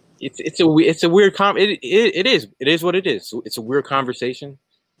it's a weird it is what it is. It's a weird conversation.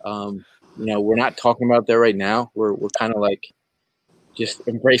 We're not talking about that right now. We're kind of like just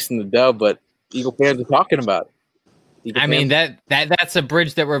embracing the dub, but Eagle fans are talking about it. That's a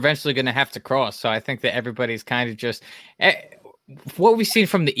bridge that we're eventually going to have to cross. So I think that everybody's kind of just what we've seen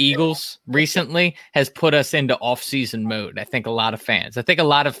from the Eagles recently has put us into off-season mode. I think a lot of fans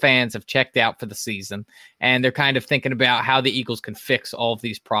have checked out for the season, and they're kind of thinking about how the Eagles can fix all of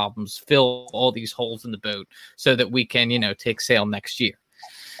these problems, fill all these holes in the boat so that we can, take sail next year.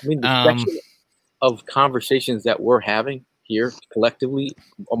 The section of conversations that we're having here collectively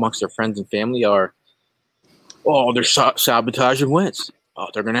amongst our friends and family are, they're sabotaging Wentz.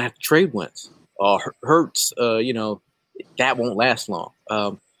 They're going to have to trade Wentz. Hurts, that won't last long.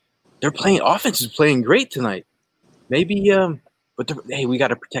 Offense is playing great tonight. Maybe, but we got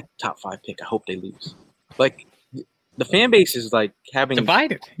to protect the top 5 pick. I hope they lose. Like, the fan base is like having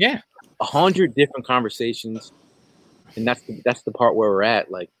divided. Yeah. 100 different conversations. And that's the part where we're at.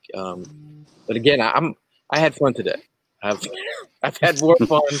 Like, but again, I had fun today. I've had more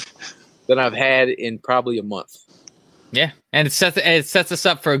fun than I've had in probably a month. Yeah, and it sets us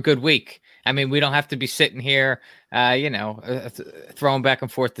up for a good week. We don't have to be sitting here, throwing back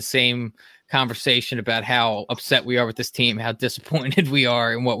and forth the same conversation about how upset we are with this team, how disappointed we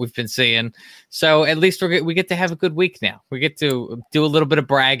are in what we've been seeing. So at least we get to have a good week now. We get to do a little bit of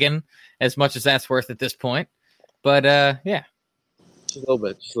bragging, as much as that's worth at this point. But yeah, just a little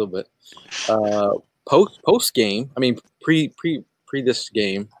bit. Post game, pre this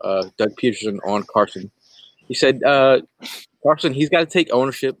game, Doug Peterson on Carson. He said, Carson, he's got to take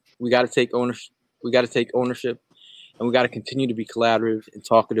ownership. We got to take ownership. And we got to continue to be collaborative and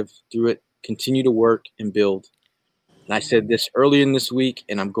talkative through it. Continue to work and build. And I said this earlier in this week,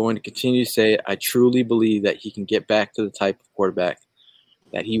 and I'm going to continue to say it. I truly believe that he can get back to the type of quarterback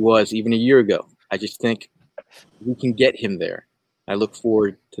that he was even a year ago. I just think we can get him there. I look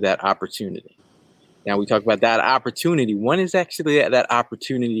forward to that opportunity. Now, we talk about that opportunity. When is actually that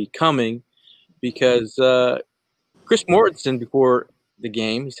opportunity coming? Because Chris Mortensen, before the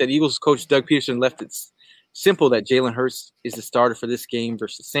game, he said Eagles coach Doug Peterson left it simple that Jalen Hurts is the starter for this game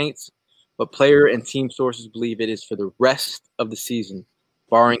versus Saints, but player and team sources believe it is for the rest of the season,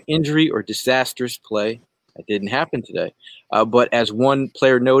 barring injury or disastrous play. That didn't happen today. But as one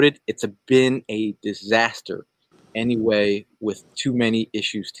player noted, it's been a disaster anyway, with too many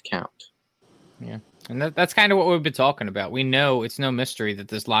issues to count. Yeah. And that's kind of what we've been talking about. We know it's no mystery that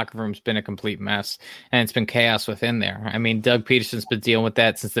this locker room's been a complete mess and it's been chaos within there. Doug Peterson's been dealing with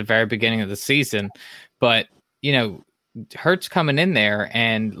that since the very beginning of the season. But, Hurts coming in there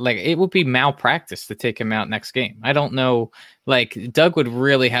and, it would be malpractice to take him out next game. I don't know. Doug would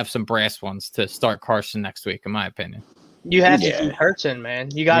really have some brass ones to start Carson next week, in my opinion. You have to keep Hurts in,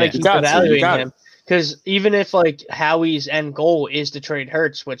 man. You got to keep evaluating him. Because even if Howie's end goal is to trade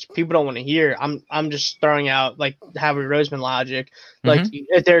Hurts, which people don't want to hear, I'm just throwing out Howie Roseman logic.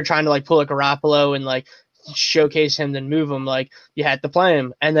 If they're trying to pull a Garoppolo and showcase him than move him. Like, you had to play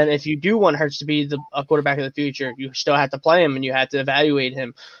him. And then if you do want Hurts to be a quarterback of the future, you still have to play him and you have to evaluate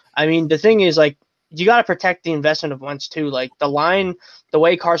him. I mean, the thing is, like, you got to protect the investment of Wentz too. Like, the line, the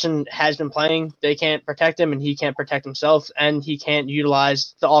way Carson has been playing, they can't protect him and he can't protect himself, and he can't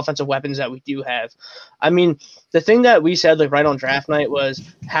utilize the offensive weapons that we do have. I mean, the thing that we said, like, right on draft night was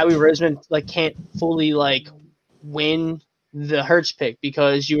Howie Roseman, like, can't fully, like, win the Hurts pick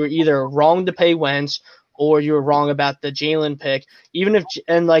because you were either wrong to pay Wentz or you were wrong about the Jalen pick. Even if,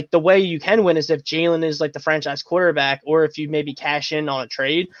 and like, the way you can win is if Jalen is like the franchise quarterback, or if you maybe cash in on a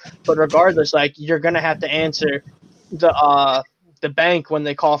trade. But regardless, like, you're gonna have to answer the bank when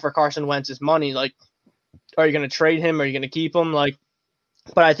they call for Carson Wentz's money. Like, are you gonna trade him? Are you gonna keep him? Like,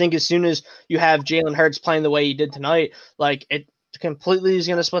 but I think as soon as you have Jalen Hurts playing the way he did tonight, like, it completely is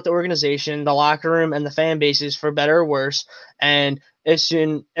going to split the organization, the locker room, and the fan bases for better or worse. And as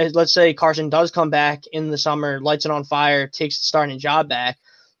soon as, let's say, Carson does come back in the summer, lights it on fire, takes the starting job back,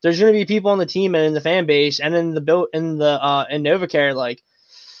 there's going to be people on the team and in the fan base and in the NovaCare, like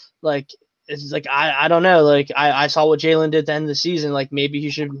it's like, I don't know, like, I saw what Jalen did at the end of the season. Like, maybe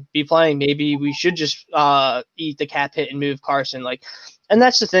he should be playing. Maybe we should just eat the cap hit and move Carson. Like, and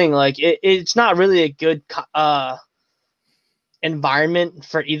that's the thing. Like, it's not really a good environment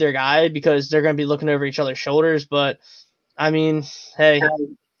for either guy because they're going to be looking over each other's shoulders. But I mean, hey,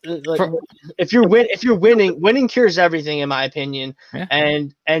 like, if you're winning cures everything, in my opinion. Yeah.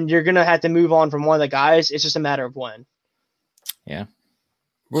 And you're going to have to move on from one of the guys. It's just a matter of when. Yeah.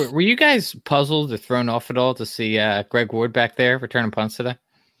 Were you guys puzzled or thrown off at all to see Greg Ward back there returning punts today?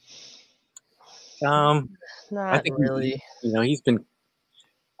 Not I think really. He's been,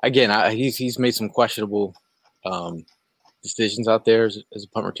 again, he's made some questionable decisions out there as a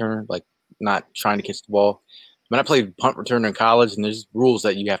punt returner, like not trying to catch the ball. I mean, I played punt returner in college, and there's rules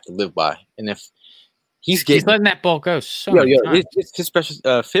that you have to live by. And if he's letting that ball go so many times. His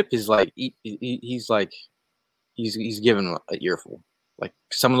special FIP is like he's given an earful. Like,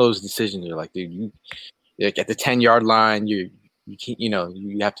 some of those decisions are like, dude, you like at the 10-yard line, you can't,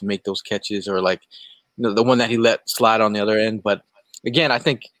 you have to make those catches, or like the one that he let slide on the other end. But again, I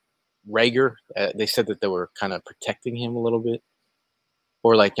think Rager, they said that they were kind of protecting him a little bit.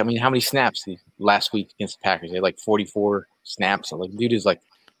 Or like, I mean, how many snaps last week against the Packers? They had like 44 snaps. So like, dude is like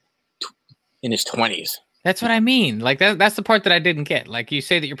in his 20s. That's what I mean. Like, that's the part that I didn't get. Like, you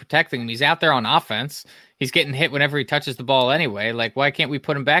say that you're protecting him. He's out there on offense. He's getting hit whenever he touches the ball anyway. Like, why can't we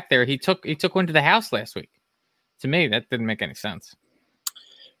put him back there? He took one to the house last week. To me, that didn't make any sense.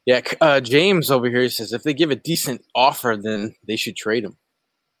 Yeah, James over here says if they give a decent offer, then they should trade him.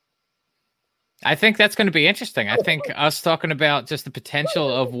 I think that's going to be interesting. I think us talking about just the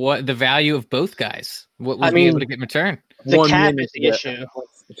potential of what the value of both guys, what we'll be able to get in return. The cap is the issue.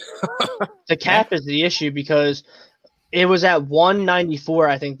 The cap is the issue because it was at 194,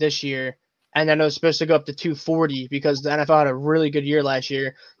 I think, this year, and then it was supposed to go up to 240 because the NFL had a really good year last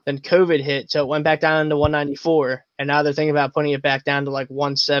year. Then COVID hit, so it went back down to 194, and now they're thinking about putting it back down to like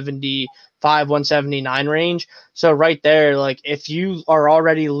 175, 179 range. So right there, like, if you are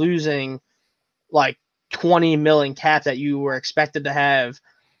already losing like 20 million cap that you were expected to have,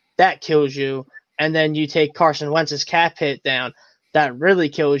 that kills you. And then you take Carson Wentz's cap hit down, that really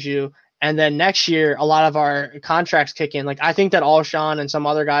kills you. And then next year, a lot of our contracts kick in. Like, I think that Alshon and some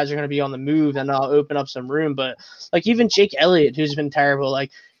other guys are going to be on the move, and they'll open up some room. But like, even Jake Elliott, who's been terrible,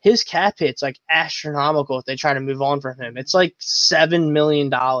 like, his cap hit's like astronomical if they try to move on from him. It's like $7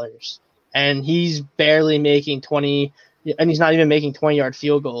 million, and he's barely making 20. And he's not even making 20-yard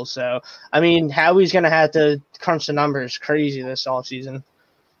field goals. So, I mean, Howie's going to have to crunch the numbers crazy this offseason.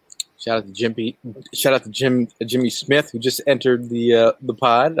 Shout out to Jimmy Smith, who just entered the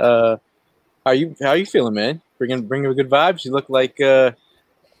pod. How are you feeling, man? Bringing good vibes. You look like you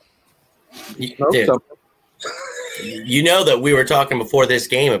something. You know that we were talking before this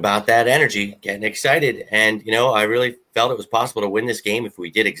game about that energy, getting excited, and I really felt it was possible to win this game if we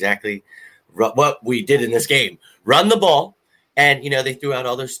did exactly what we did in this game. Run the ball. And, they threw out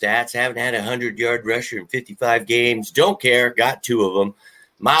all their stats. Haven't had a 100-yard rusher in 55 games. Don't care. Got 2 of them.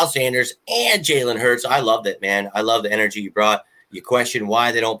 Miles Sanders and Jalen Hurts. I loved it, man. I love the energy you brought. You question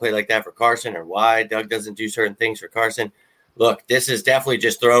why they don't play like that for Carson, or why Doug doesn't do certain things for Carson. Look, this has definitely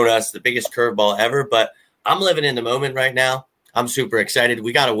just thrown us the biggest curveball ever, but I'm living in the moment right now. I'm super excited.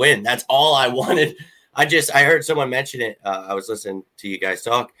 We got to win. That's all I wanted. I heard someone mention it. I was listening to you guys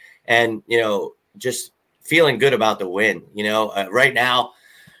talk, and, just feeling good about the win. Right now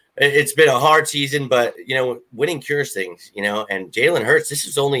it's been a hard season, but winning cures things, and Jalen Hurts, this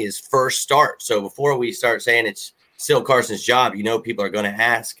is only his first start. So before we start saying it's still Carson's job, people are going to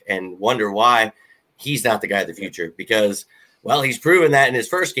ask and wonder why he's not the guy of the future because, well, he's proven that in his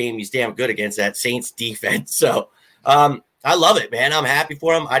first game, he's damn good against that Saints defense. So I love it, man. I'm happy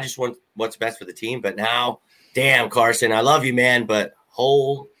for him. I just want what's best for the team. But now, damn, Carson, I love you, man, but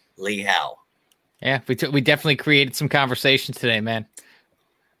holy hell. Yeah, we definitely created some conversation today, man.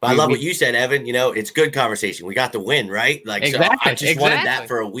 I love what you said, Evan. You know, it's good conversation. We got the win, right? Like, exactly, so I just wanted that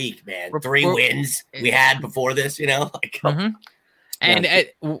for a week, man. 3 wins we had before this, you know? Like, And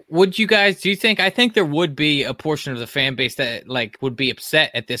would you guys, do you think, I think there would be a portion of the fan base that like would be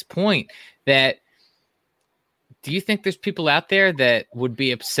upset at this point that, do you think there's people out there that would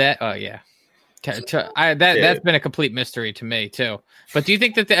be upset? Oh yeah. That's been a complete mystery to me too. But do you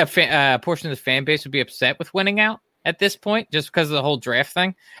think that a portion of the fan base would be upset with winning out at this point, just because of the whole draft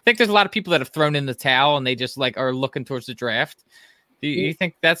thing? I think there's a lot of people that have thrown in the towel and they just like are looking towards the draft. Do you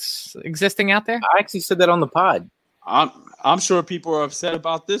think that's existing out there? I actually said that on the pod. I'm sure people are upset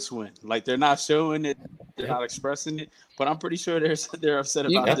about this win. Like they're not showing it, they're not expressing it, but I'm pretty sure they're upset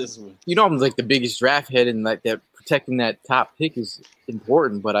about this win. You know, I'm like the biggest draft head, and like that protecting that top pick is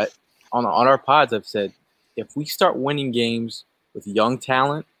important. But on our pods, I've said if we start winning games with young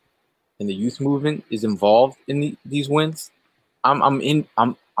talent and the youth movement is involved in these wins, I'm in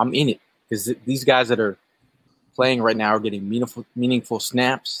it because these guys that are playing right now are getting meaningful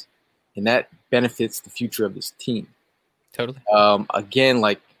snaps, and that benefits the future of this team. Totally. Again,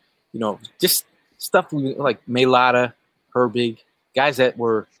 like, you know, just stuff like Mailata, Herbig, guys that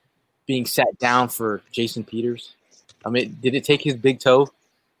were being sat down for Jason Peters. I mean, did it take his big toe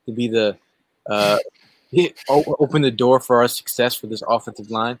to be the open the door for our success for this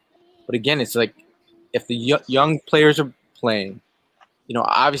offensive line? But again, it's like if the young players are playing, you know,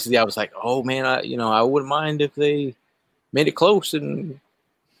 obviously I was like, oh man, I wouldn't mind if they made it close.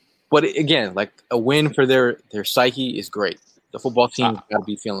 But again, like a win for their psyche is great. The football team got to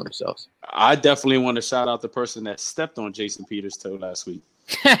be feeling themselves. I definitely want to shout out the person that stepped on Jason Peters' toe last week.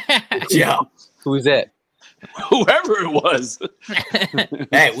 Yeah. Who's that? Whoever it was.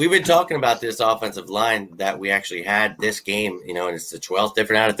 Hey, we've been talking about this offensive line that we actually had this game, you know, and it's the 12th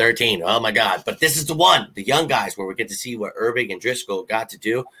different out of 13. Oh, my God. But this is the one, the young guys, where we get to see what Herbig and Driscoll got to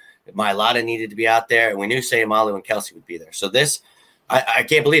do. Mailata needed to be out there, and we knew Sayamalu and Kelsey would be there. So this, I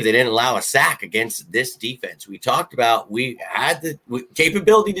can't believe they didn't allow a sack against this defense. We talked about we had the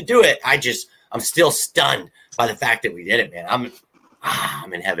capability to do it. I'm still stunned by the fact that we did it, man.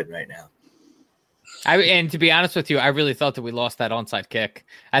 I'm in heaven right now. And to be honest with you, I really thought that we lost that onside kick.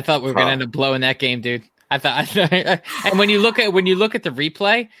 I thought we were going to end up blowing that game, dude. I thought, and when you look at the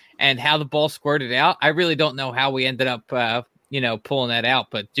replay and how the ball squirted out, I really don't know how we ended up, pulling that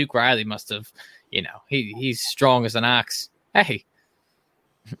out. But Duke Riley must have, he's strong as an ox. Hey.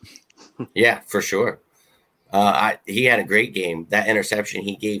 Yeah, for sure. He had a great game. That interception,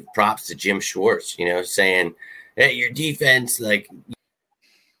 he gave props to Jim Schwartz, saying, hey, your defense, like.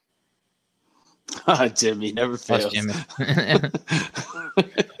 Jimmy never fails. Jimmy.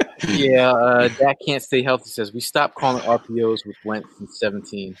 Yeah, Dak can't stay healthy. Says we stopped calling RPOs with Wentz in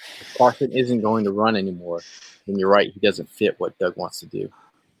 17. If Carson isn't going to run anymore, then you're right. He doesn't fit what Doug wants to do.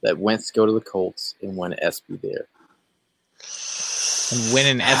 Let Wentz go to the Colts and win an SB there. And win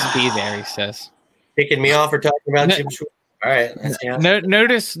an SB there, he says. Picking me off for talking about Jim Schwartz. All right.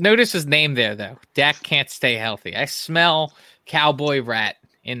 Notice his name there, though. Dak can't stay healthy. I smell cowboy rat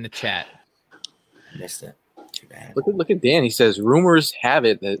in the chat. Missed it. Too bad. Look at Dan. He says rumors have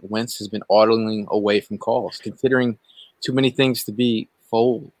it that Wentz has been auditing away from calls, considering too many things to be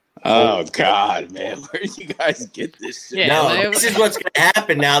fold. Oh God, man, where do you guys get this shit? Yeah, this is what's going to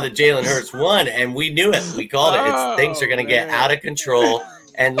happen now that Jalen Hurts won, and we knew it. We called it. Things are going to get out of control.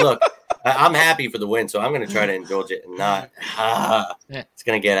 And look, I'm happy for the win, so I'm going to try to indulge it and not. It's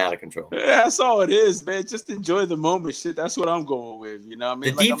going to get out of control. Yeah, that's all it is, man. Just enjoy the moment. Shit, that's what I'm going with. You know what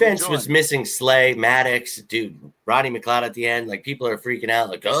I mean? The defense was missing Slay, Maddox, dude, Rodney McLeod at the end. Like, people are freaking out.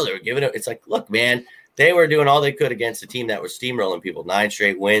 Like, oh, they were giving it. It's like, look, man, they were doing all they could against a team that was steamrolling people. 9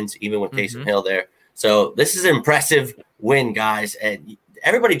 straight wins, even with Taysom Hill there. So this is an impressive win, guys. And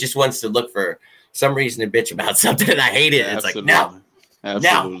everybody just wants to look for some reason to bitch about something. And I hate it. It's like, no.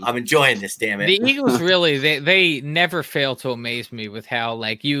 Absolutely. No, I'm enjoying this, damn it. The Eagles really, they never fail to amaze me with how,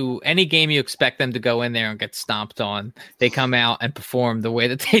 like, any game you expect them to go in there and get stomped on, they come out and perform the way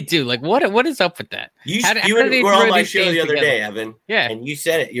that they do. Like, what is up with that? You were on my show the other day, Evan. Yeah. And you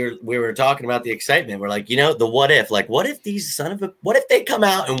said it. We were talking about the excitement. We're like, the what if? Like, what if what if they come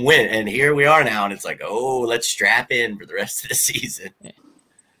out and win? And here we are now, and it's like, oh, let's strap in for the rest of the season. Yeah.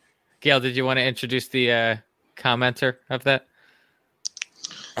 Gail, did you want to introduce the commenter of that?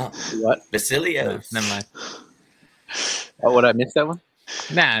 Oh, what? Basilio. Never mind. Oh, what, I missed that one?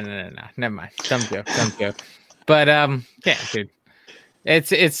 Nah. Never mind. Dumb joke. But yeah, dude.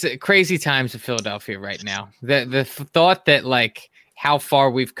 It's crazy times in Philadelphia right now. The thought that like how far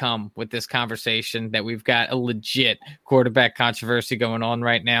we've come with this conversation, that we've got a legit quarterback controversy going on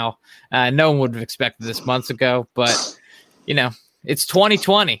right now. No one would have expected this months ago, but you know, it's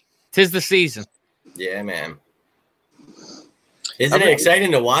 2020. 'Tis the season. Yeah, man. Isn't it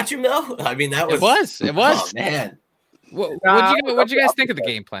exciting to watch him though? I mean, it was. Oh, man. What'd you guys think of the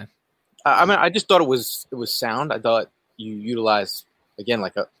game plan? I mean, I just thought it was sound. I thought you utilized, again,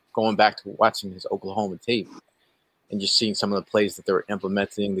 like going back to watching his Oklahoma tape and just seeing some of the plays that they were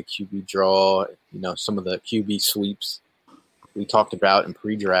implementing, the QB draw, some of the QB sweeps we talked about in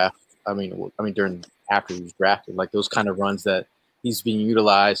pre-draft. I mean, after he was drafted, like those kind of runs that he's being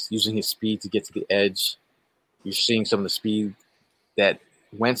utilized, using his speed to get to the edge. You're seeing some of the speed that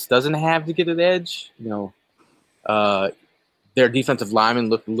Wentz doesn't have to get to the edge. Their defensive linemen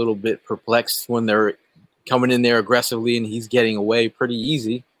looked a little bit perplexed when they're coming in there aggressively, and he's getting away pretty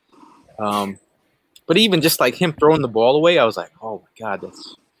easy. But even just like him throwing the ball away, I was like, oh my God,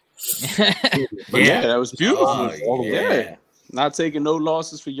 that's yeah, that was beautiful. Yeah. Not taking no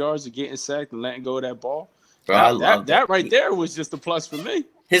losses for yards or getting sacked and letting go of that ball. Bro, that right there was just a plus for me.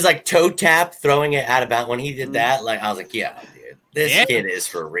 His like toe tap, throwing it out of bounds. When he did that, like I was like, yeah, dude, this kid is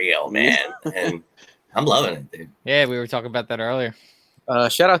for real, man. And I'm loving it, dude. Yeah, we were talking about that earlier.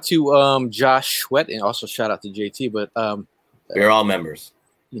 Shout out to Josh Sweat, and also shout out to JT. But we're all members.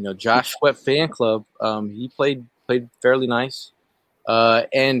 Josh Sweat fan club. He played fairly nice.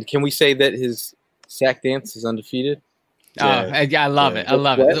 And can we say that his sack dance is undefeated? Yeah. I love it. I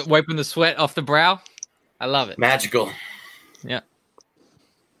love it. Wiping the sweat off the brow. I love it. Magical. Yeah.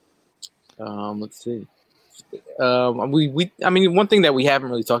 Let's see. I mean, one thing that we haven't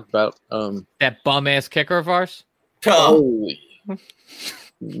really talked about. That bum ass kicker of ours. Oh.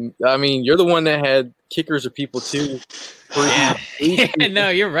 I mean, you're the one that had kickers of people too. Yeah. No,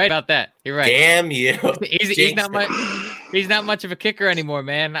 you're right about that. You're right. Damn you. He's not much of a kicker anymore,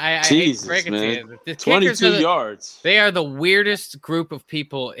 man. I hate to break it to you. The 22 yards. They are the weirdest group of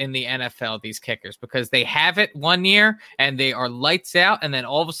people in the NFL, these kickers, because they have it one year and they are lights out, and then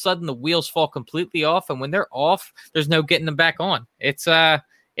all of a sudden the wheels fall completely off, and when they're off, there's no getting them back on. It's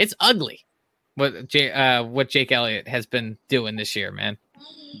ugly what Jake Elliott has been doing this year, man.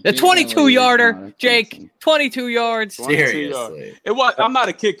 The 22-yarder, Jake, 22 yards. Seriously. I'm not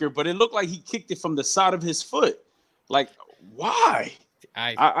a kicker, but it looked like he kicked it from the side of his foot. Like, why?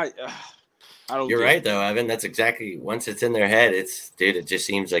 I don't. You're right, though, Evan. That's exactly, once it's in their head, it just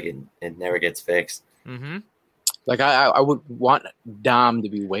seems like it never gets fixed. Mm-hmm. Like, I would want Dom to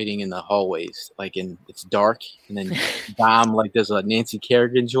be waiting in the hallways, like it's dark, and then Dom, like, there's a Nancy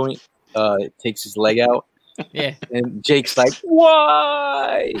Kerrigan joint. It takes his leg out. Yeah, and Jake's like,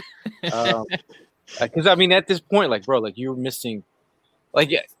 why? Because I mean, at this point, like, bro, like you're missing,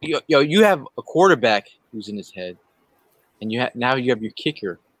 like, you have a quarterback who's in his head, and now you have your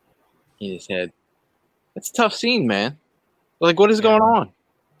kicker in his head. That's a tough scene, man. Like, what is going on?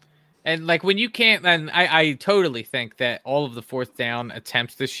 And like when you can't, and I totally think that all of the fourth down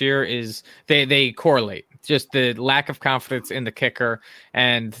attempts this year is they correlate. Just the lack of confidence in the kicker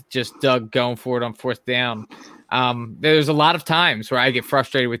and just Doug going for it on fourth down. There's a lot of times where I get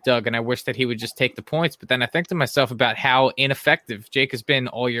frustrated with Doug and I wish that he would just take the points. But then I think to myself about how ineffective Jake has been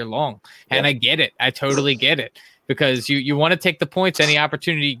all year long. And I get it. I totally get it, because you want to take the points any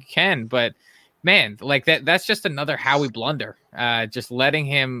opportunity you can. But man, like that's just another Howie blunder. Just signing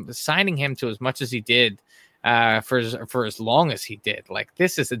him to as much as he did. For as long as he did. Like,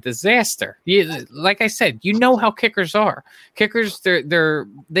 this is a disaster. Like I said, how kickers are. Kickers,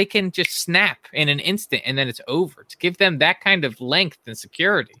 they can just snap in an instant and then it's over. To give them that kind of length and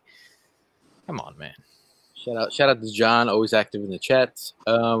security, come on, man. Shout out to John, always active in the chats.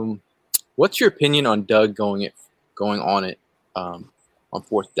 What's your opinion on Doug going on it on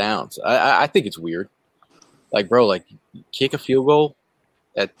fourth downs? I think it's weird. Like, bro, like, kick a field goal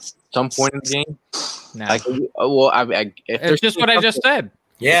at some point in the game. No. Like, it's just what I just said.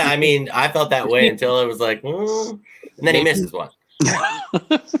 Yeah, I mean, I felt that way until it was like, and then he misses one.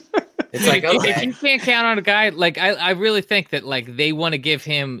 It's like, okay. If you can't count on a guy, like I really think that like they want to give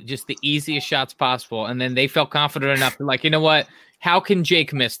him just the easiest shots possible, and then they felt confident enough to like, you know what? How can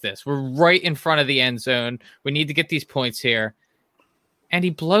Jake miss this? We're right in front of the end zone. We need to get these points here, and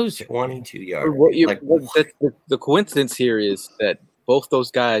he blows it. 22 yards. The coincidence here is that both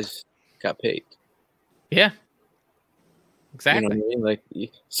those guys got paid. Yeah, exactly. You know what I mean?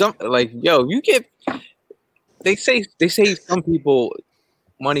 Like you get. They say some people,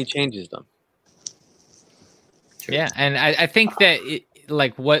 money changes them. Yeah, and I think that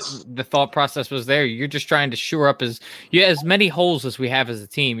like what the thought process was there. You're just trying to shore up as many holes as we have as a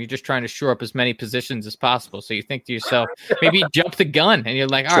team. You're just trying to shore up as many positions as possible. So you think to yourself, maybe you jump the gun and you're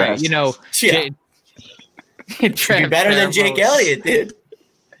like, all right, Yeah. Be better than Jake Elliott, dude.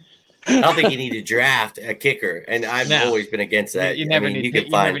 I don't think you need to draft a kicker, and I've always been against that. You never need. You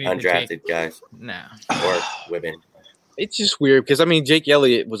can find undrafted guys, no, or women. It's just weird because Jake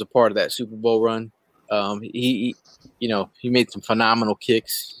Elliott was a part of that Super Bowl run. He made some phenomenal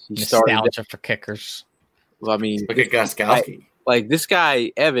kicks. He nostalgia for kickers. Well, I mean, look at Gostkowski. Like this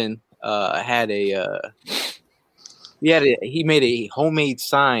guy Evan he made a homemade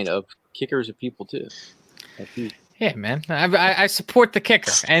sign of kickers and people too. Yeah, man. I support the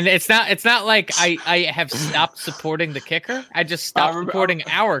kicker, and it's not like I have stopped supporting the kicker. I just stopped supporting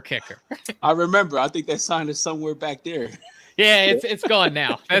our kicker. I remember. I think that sign is somewhere back there. Yeah, it's gone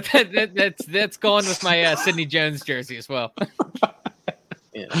now. That's gone with my Sidney Jones jersey as well.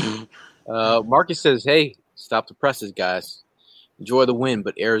 Yeah. Marcus says, "Hey, stop the presses, guys. Enjoy the win,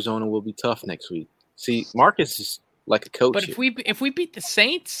 but Arizona will be tough next week." See, Marcus is like a coach. But if we beat the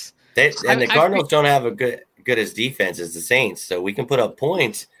Saints, the Cardinals don't have a good as defense as the Saints, so we can put up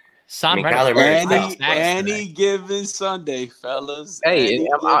points. Any given Sunday, fellas. Hey,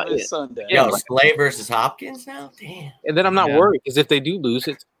 Sunday. Slay versus Hopkins now? Damn. And then I'm not worried because if they do lose,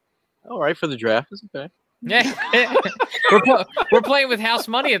 it's all right for the draft. It's okay. Yeah, we're playing with house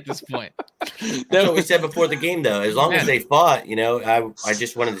money at this point. That's what we said before the game, though. As long as they fought, I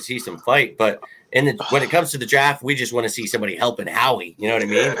just wanted to see some fight. But when it comes to the draft, we just want to see somebody helping Howie. You know what I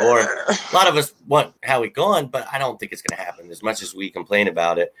mean? Or a lot of us want Howie gone, but I don't think it's going to happen as much as we complain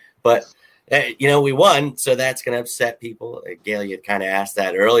about it. But we won, so that's going to upset people. Gail, you kind of asked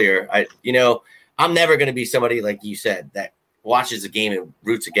that earlier. I'm never going to be somebody like you said that watches the game and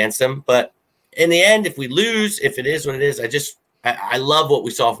roots against them, but in the end, if we lose, if it is what it is, I love what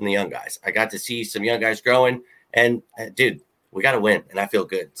we saw from the young guys. I got to see some young guys growing, and dude, we got to win, and I feel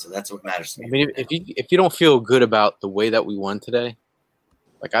good. So that's what matters to me. I mean, if you don't feel good about the way that we won today,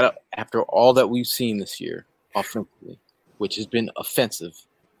 like after all that we've seen this year offensively, which has been offensive,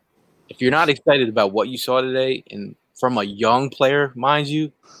 if you're not excited about what you saw today, and from a young player, mind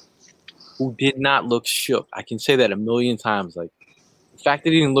you, who did not look shook, I can say that a million times. Like the fact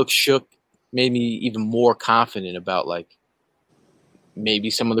that he didn't look shook made me even more confident about like maybe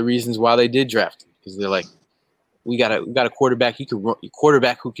some of the reasons why they did draft him, because they're like, we got a quarterback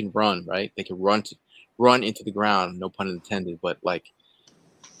who can run, right? They can run into the ground, no pun intended, but like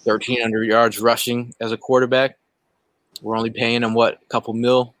 1,300 yards rushing as a quarterback. We're only paying him a couple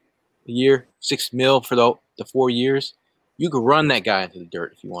mil a year, $6 million for the 4 years. You could run that guy into the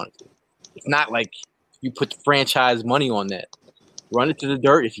dirt if you wanted to. It's not like you put the franchise money on that. Run it to the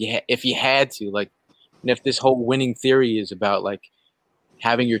dirt if you had to. Like, and if this whole winning theory is about like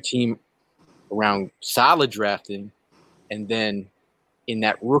having your team around solid drafting, and then in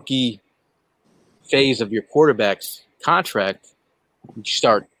that rookie phase of your quarterback's contract, you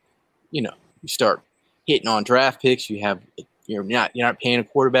start hitting on draft picks. You're not paying a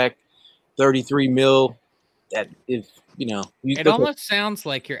quarterback $33 million. That if it almost sounds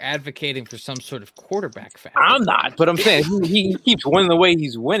like you're advocating for some sort of quarterback factor. I'm not, but I'm saying he keeps winning the way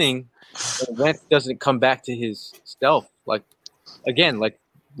he's winning. And Wentz doesn't come back to his stealth. Like again, like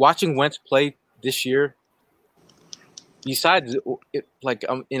watching Wentz play this year. Besides,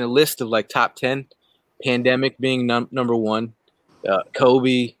 in a list of like top 10, pandemic being number one,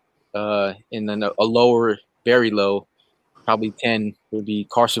 Kobe, and then a lower, very low, probably 10 would be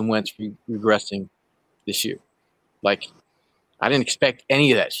Carson Wentz regressing this year. Like, I didn't expect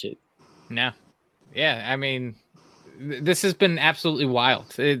any of that shit. No. Yeah, I mean, this has been absolutely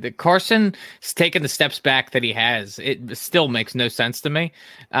wild. Carson has taken the steps back that he has. It still makes no sense to me.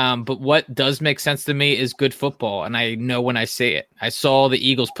 But what does make sense to me is good football, and I know when I see it. I saw the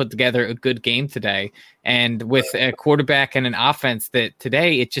Eagles put together a good game today, and with a quarterback and an offense that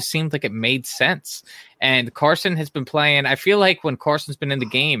today it just seemed like it made sense. And Carson has been playing. I feel like when Carson's been in the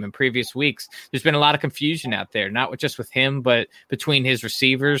game in previous weeks, there's been a lot of confusion out there, not just with him, but between his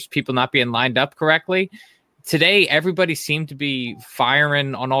receivers, people not being lined up correctly. Today, everybody seemed to be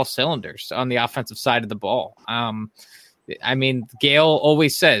firing on all cylinders on the offensive side of the ball. I mean, Gail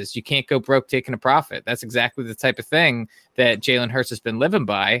always says you can't go broke taking a profit. That's exactly the type of thing that Jalen Hurts has been living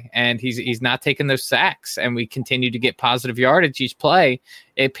by, and he's not taking those sacks, and we continue to get positive yardage each play.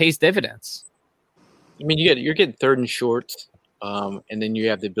 It pays dividends. I mean, you're getting third and shorts, and then you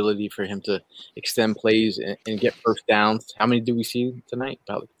have the ability for him to extend plays and get first downs. How many do we see tonight?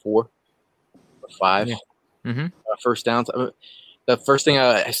 About like 4 or 5. Yeah. Mm-hmm. First downs. I mean, the first thing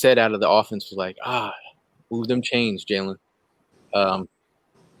I said out of the offense was like, move them chains, Jalen.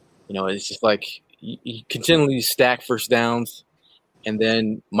 It's just like you continually stack first downs, and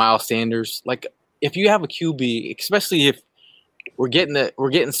then Miles Sanders. Like if you have a QB, especially if we're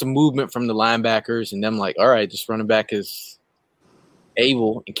getting some movement from the linebackers, and them like, all right, this running back is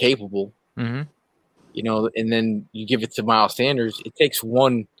able and capable. Mm-hmm. And then you give it to Miles Sanders. It takes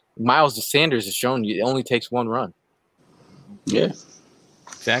one. Miles Sanders has shown you it only takes one run. Yeah,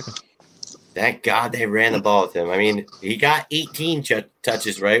 exactly. Thank God they ran the ball with him. I mean, he got 18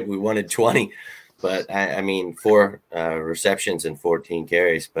 touches, right? We wanted 20, but I mean, 4 receptions and 14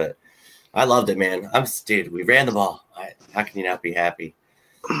 carries. But I loved it, man. Dude, we ran the ball. How can you not be happy?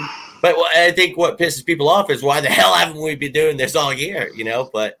 But I think what pisses people off is why the hell haven't we been doing this all year,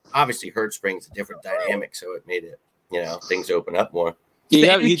 But obviously Hurts brings a different dynamic, so it made it, things open up more.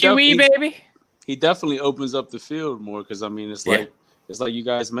 Yeah, baby. He definitely opens up the field more because, I mean, it's like you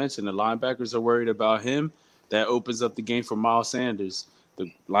guys mentioned, the linebackers are worried about him. That opens up the game for Miles Sanders.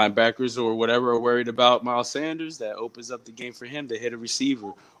 The linebackers or whatever are worried about Miles Sanders. That opens up the game for him to hit a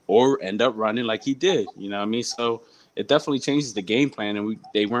receiver or end up running like he did. You know what I mean? So it definitely changes the game plan, and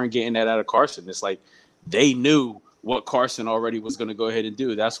they weren't getting that out of Carson. It's like they knew what Carson already was going to go ahead and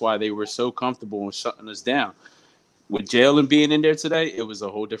do. That's why they were so comfortable in shutting us down. With Jalen being in there today, it was the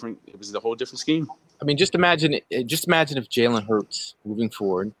whole different scheme. I mean, just imagine if Jalen Hurts moving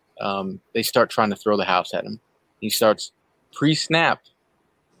forward, they start trying to throw the house at him. He starts pre-snap.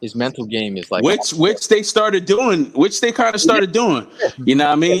 His mental game is like which they started doing, which they kind of started doing. You know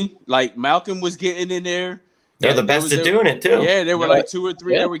what I mean? Like Malcolm was getting in there. They're the best at doing it too. Yeah, there were like 2 or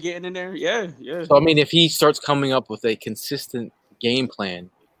 3 that were getting in there. Yeah. So I mean, if he starts coming up with a consistent game plan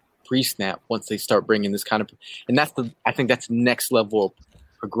pre-snap, once they start bringing this kind of, and I think that's the next level of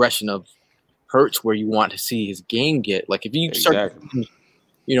progression of Hurts, where you want to see his game get. Like if you start,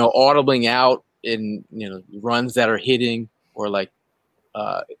 audibling out in runs that are hitting, or like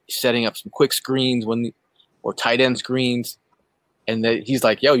setting up some quick screens or tight end screens, and that he's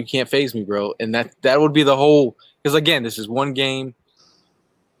like, yo, you can't phase me, bro. And that would be the whole, because again, this is one game.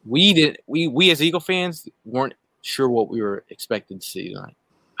 We as Eagle fans weren't sure what we were expected to see tonight.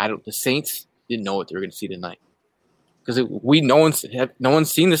 The Saints didn't know what they were going to see tonight, because no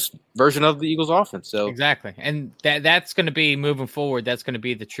one's seen this version of the Eagles offense. So exactly, and that's going to be moving forward. That's going to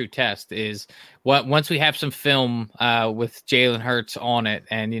be the true test. Is once we have some film with Jalen Hurts on it,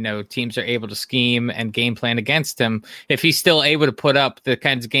 and teams are able to scheme and game plan against him. If he's still able to put up the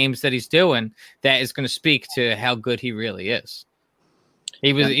kinds of games that he's doing, that is going to speak to how good he really is.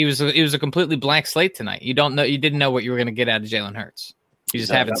 He was a completely blank slate tonight. You didn't know what you were going to get out of Jalen Hurts. You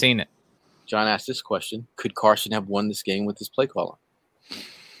just haven't seen it. John asked this question: could Carson have won this game with his play caller?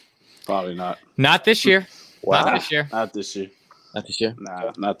 Probably not. Not this year. Wow. Not this year. Not this year. Not this year.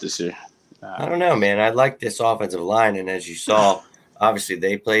 Nah, not this year. Nah. I don't know, man. I like this offensive line, and as you saw, obviously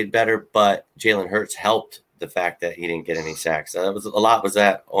they played better, but Jalen Hurts helped the fact that he didn't get any sacks. Was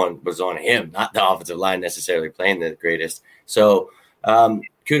on him, not the offensive line necessarily playing the greatest. So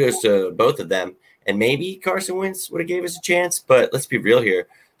kudos to both of them. And maybe Carson Wentz would have gave us a chance, but let's be real here.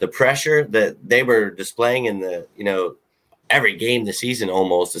 The pressure that they were displaying in the, every game this season,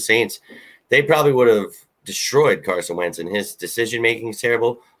 almost the Saints, they probably would have destroyed Carson Wentz, and his decision-making is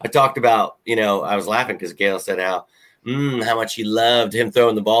terrible. I talked about, I was laughing because Gail said how much he loved him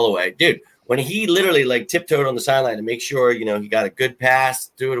throwing the ball away. Dude, when he literally tiptoed on the sideline to make sure, he got a good pass,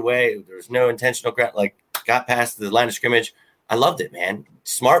 threw it away. There was no intentional got past the line of scrimmage. I loved it, man.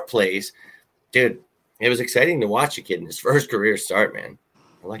 Smart plays. Dude, it was exciting to watch a kid in his first career start, man.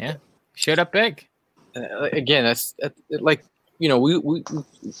 I like that. Showed up big. Again, that's like, we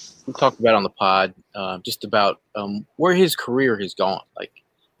talked about on the pod just about where his career has gone. Like,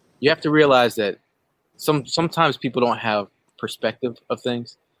 you have to realize that sometimes people don't have perspective of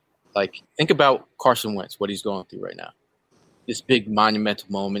things. Like, think about Carson Wentz, what he's going through right now. This big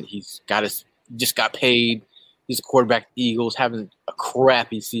monumental moment. He just got paid. He's a quarterback of the Eagles, having a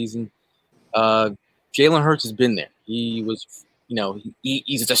crappy season. Jalen Hurts has been there. He was,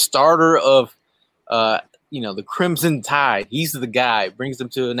 he's the starter of, the Crimson Tide. He's the guy, brings them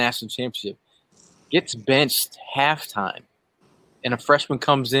to a national championship, gets benched halftime, and a freshman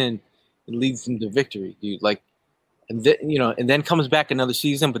comes in and leads them to victory, dude. And then comes back another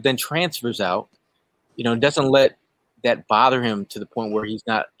season, but then transfers out, doesn't let that bother him to the point where he's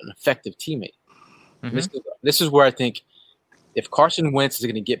not an effective teammate. Mm-hmm. This is where I think if Carson Wentz is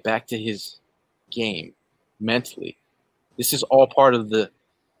going to get back to his game mentally, this is all part of the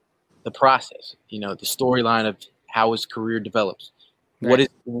process, the storyline of how his career develops. Right.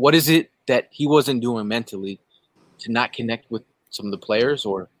 What is it that he wasn't doing mentally to not connect with some of the players,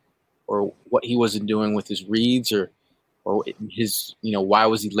 or what he wasn't doing with his reads, or or his, why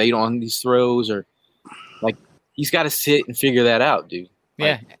was he late on these throws, or like he's got to sit and figure that out, dude.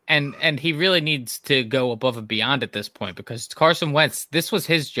 Yeah, and he really needs to go above and beyond at this point, because Carson Wentz, this was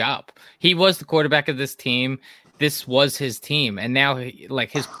his job. He was the quarterback of this team. This was his team. And now,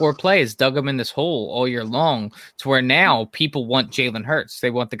 his poor play has dug him in this hole all year long, to where now people want Jalen Hurts.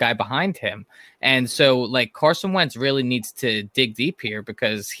 They want the guy behind him. And so, Carson Wentz really needs to dig deep here,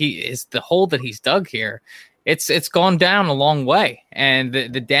 because he is the hole that he's dug here. It's gone down a long way. And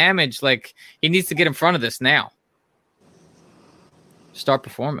the damage, he needs to get in front of this now. Start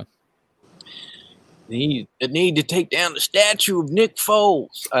performing. The need to take down the statue of Nick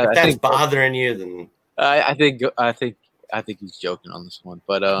Foles. If that's bothering you, then I think he's joking on this one.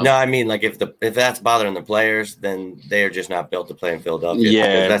 But no, I mean, if that's bothering the players, then they are just not built to play in Philadelphia.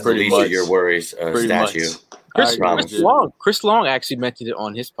 Yeah, that's the least of your worries. Statue. Chris Long actually mentioned it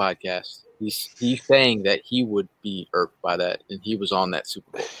on his podcast. He's saying that he would be irked by that, and he was on that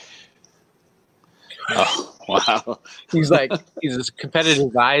Super Bowl. Oh, wow. He's as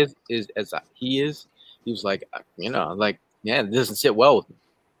competitive guy as he is. He was like, it doesn't sit well with me.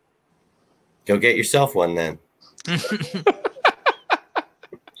 Go get yourself one then.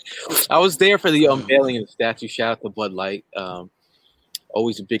 I was there for the unveiling of the statue. Shout out to Bud Light.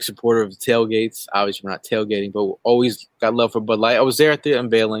 Always a big supporter of the tailgates. Obviously, we're not tailgating, but always got love for Bud Light. I was there at the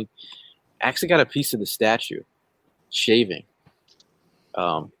unveiling. Actually got a piece of the statue, shaving.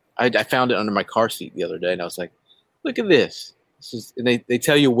 I found it under my car seat the other day, and I was like, "Look at this!" And they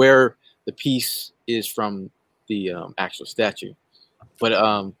tell you where the piece is from the actual statue,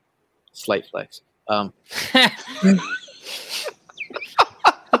 but slight flex. No,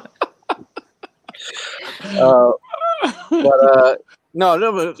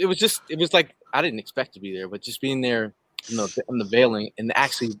 but it was like I didn't expect to be there, but just being there, on the veiling, and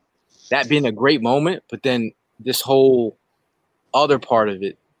actually that being a great moment, but then this whole other part of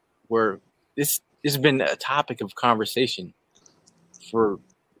it, where this has been a topic of conversation for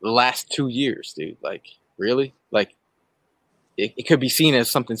the last 2 years, dude. Really? It could be seen as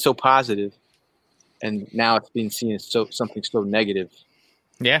something so positive, and now it's being seen as something so negative.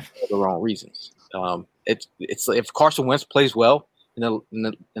 Yeah, for the wrong reasons. It's if Carson Wentz plays well in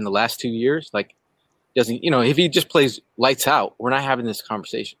the last 2 years, if he just plays lights out, we're not having this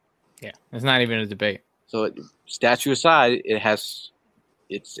conversation. Yeah, it's not even a debate. So statue aside, it's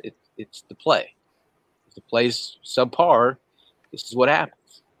the play. If the play's subpar, this is what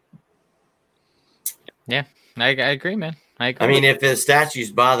happens. Yeah, I agree, man. I mean, if the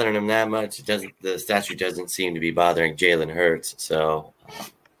statue's bothering him that much, the statue doesn't seem to be bothering Jalen Hurts. So,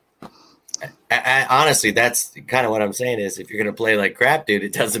 I honestly, that's kind of what I'm saying is, if you're going to play like crap, dude,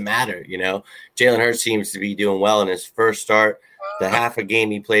 it doesn't matter. Jalen Hurts seems to be doing well in his first start. The half a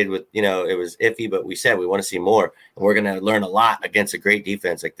game he played with, it was iffy, but we said we want to see more. And we're going to learn a lot against a great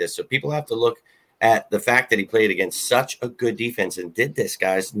defense like this. So people have to look at the fact that he played against such a good defense and did this,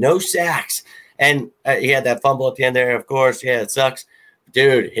 guys. No sacks. And he had that fumble at the end there, of course. Yeah, it sucks.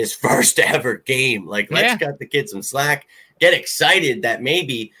 Dude, his first ever game. Let's cut the kid some slack. Get excited that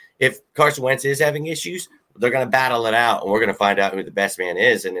maybe if Carson Wentz is having issues, they're going to battle it out, and we're going to find out who the best man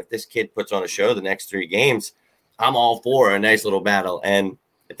is. And if this kid puts on a show the next 3 games, I'm all for a nice little battle. And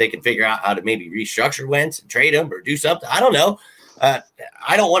if they can figure out how to maybe restructure Wentz and trade him or do something, I don't know. I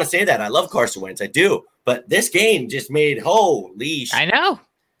don't want to say that. I love Carson Wentz. I do. But this game just made holy shit. I know.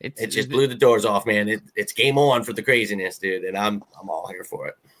 It just blew the doors off, man. It's game on for the craziness, dude. And I'm all here for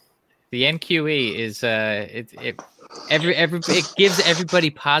it. The NQE is it gives everybody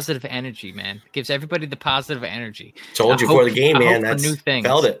positive energy, man. It gives everybody the positive energy. Told you before the game, man. That's new things.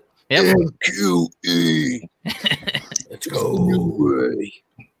 Felt it. Yep. NQE. Let's go.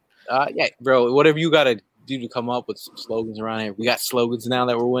 Yeah, bro. Whatever you got to do to come up with some slogans around here. We got slogans now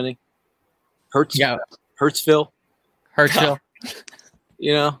that we're winning. Hurtsville.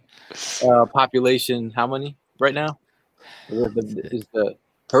 Population. How many right now? Is the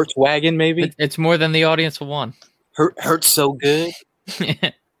Hertz wagon maybe? It's more than the audience will want. Hurts so good.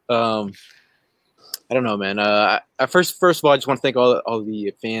 I don't know, man. First of all, I just want to thank all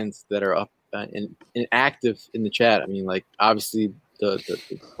the fans that are up and active in the chat. I mean, obviously the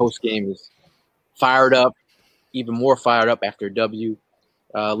post game is fired up, even more fired up after a W.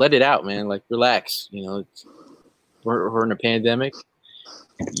 Let it out, man. Relax. We're in a pandemic.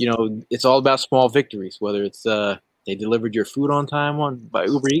 It's all about small victories. Whether it's they delivered your food on time by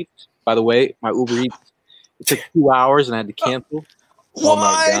Uber Eats. By the way, my Uber Eats, it took 2 hours and I had to cancel. Oh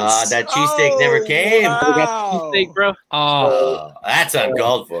my God, that cheesesteak never came. Wow. We got cheesesteak, bro. Oh, that's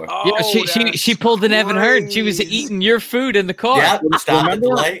uncalled for. Yeah, she pulled an Evan Hurd. She was eating your food in the car. Yep, stop at the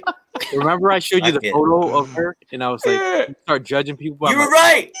light. Remember I showed you the photo of her, and I was like, start judging people. You were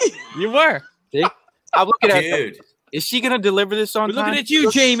right. You were. See? I'm looking at her. Dude. Is she going to deliver this on We're time? looking at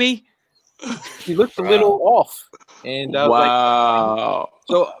you, Jamie. She looked a little off. And I was wow.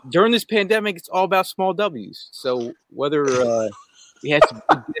 so during this pandemic, it's all about small W's. So whether we had some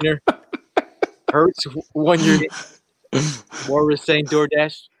good dinner, Hurts 1 year, Moore was saying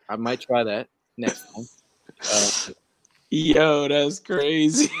DoorDash, I might try that next time. Yo, that's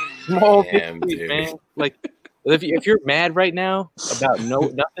crazy. Small Damn, victories, dude. man. Like if you're mad right now about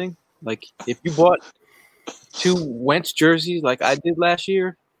nothing, like if you bought 2 Wentz jerseys like I did last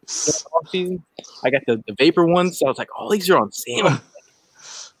year, season, I got the Vapor ones. So I was like, oh, these are on sale.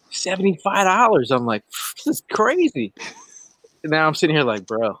 $75. I'm like, this is crazy. And now I'm sitting here like,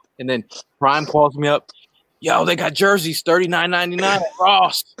 bro. And then Prime calls me up. Yo, they got jerseys, $39.99 at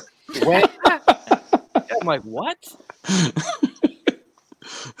Ross. What? I'm like, what?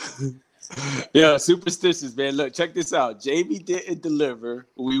 Yeah, superstitious, man. Look, check this out. Jamie didn't deliver.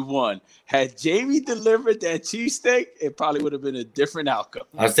 We won. Had Jamie delivered that cheesesteak, it probably would have been a different outcome.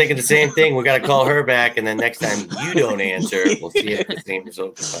 I was thinking the same thing. We got to call her back, and then next time you don't answer, we'll see if the same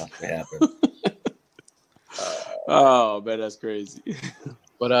result can possibly happen. Oh man, that's crazy.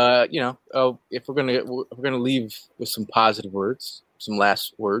 But if we're gonna leave with some positive words, some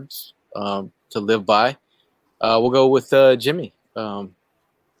last words to live by, we'll go with Jimmy.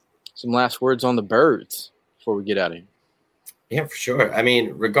 Some last words on the Birds before we get out of here. Yeah, for sure. I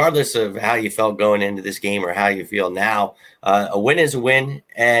mean, regardless of how you felt going into this game or how you feel now, a win is a win.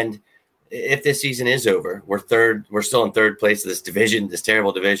 And if this season is over, we're still in third place of this division, this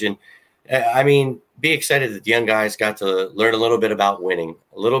terrible division. I mean, be excited that the young guys got to learn a little bit about winning,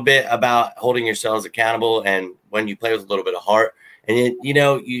 a little bit about holding yourselves accountable. And when you play with a little bit of heart and,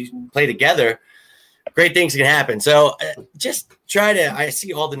 you play together, great things can happen. So just I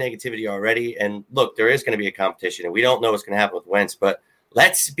see all the negativity already. And look, there is going to be a competition and we don't know what's going to happen with Wentz, but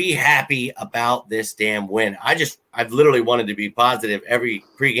let's be happy about this damn win. I've literally wanted to be positive every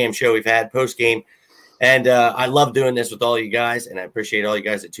pregame show we've had, postgame. And I love doing this with all you guys, and I appreciate all you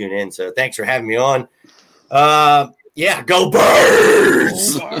guys that tune in. So thanks for having me on. Go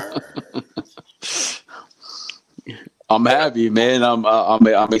Birds! I'm happy, man.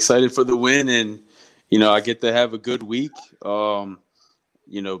 I'm excited for the win, and I get to have a good week.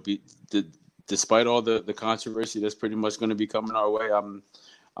 Despite all the controversy that's pretty much going to be coming our way, I'm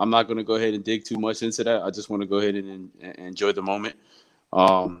not going to go ahead and dig too much into that. I just want to go ahead and enjoy the moment.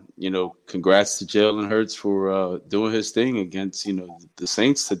 Congrats to Jalen Hurts for doing his thing against the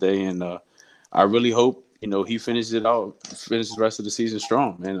Saints today, and I really hope he finishes the rest of the season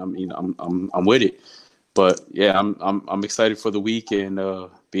strong. Man, I'm with it, but yeah, I'm excited for the week and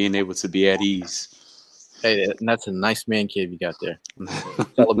being able to be at ease. Hey, that's a nice man cave you got there.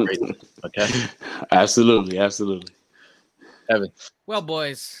 Celebrate it, okay? Absolutely. Evan. Well,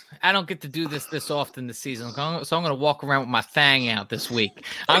 boys, I don't get to do this often this season, so I'm going to walk around with my thang out this week.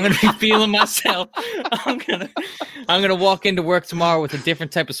 I'm going to be feeling myself. I'm going to walk into work tomorrow with a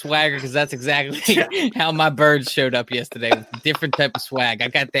different type of swagger because that's exactly how my Birds showed up yesterday, with a different type of swag. I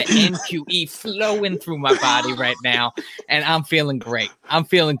got that NQE flowing through my body right now, and I'm feeling great. I'm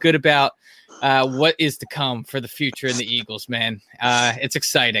feeling good about what is to come for the future in the Eagles, man. It's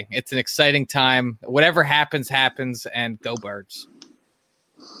exciting. It's an exciting time. Whatever happens, and go Birds.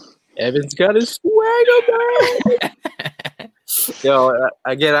 Evan's got his swagger back.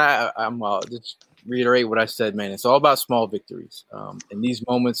 I'm just reiterate what I said, man. It's all about small victories. In these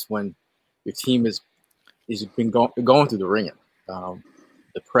moments when your team is been going through the ringer,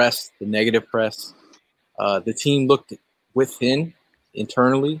 the press, the negative press, the team looked within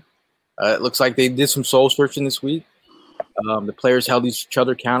internally. It looks like they did some soul searching this week. The players held each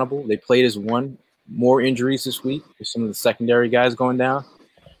other accountable. They played as one. More injuries this week with some of the secondary guys going down.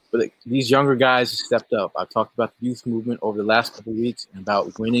 But these younger guys have stepped up. I've talked about the youth movement over the last couple of weeks and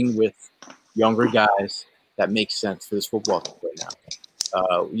about winning with younger guys that makes sense for this football team right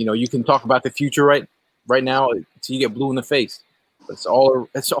now. You can talk about the future right now until you get blue in the face. But it's all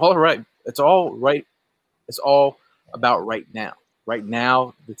right. It's all right. It's all about right now. Right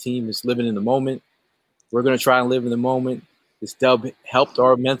now, the team is living in the moment. We're going to try and live in the moment. This dub helped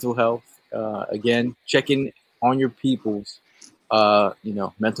our mental health. Again, checking on your peoples.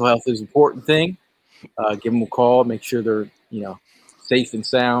 Mental health is an important thing. Give them a call. Make sure they're, safe and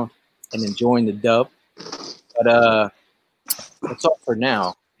sound and enjoying the dub. But that's all for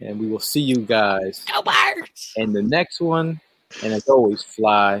now. And we will see you guys in the next one. And as always,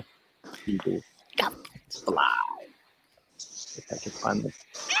 fly, Eagles. Fly. If I can find them.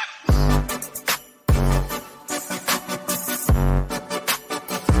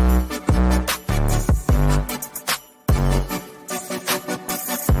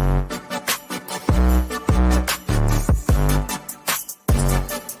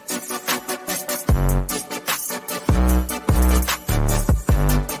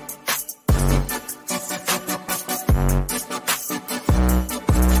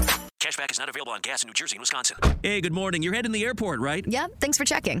 Cashback is not available on gas in New Jersey and Wisconsin. Hey, good morning. You're heading to the airport, right? Yep, thanks for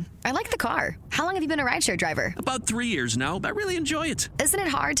checking. I like the car. How long have you been a rideshare driver? About 3 years now. I really enjoy it. Isn't it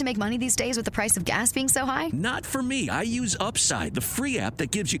hard to make money these days with the price of gas being so high? Not for me. I use Upside, the free app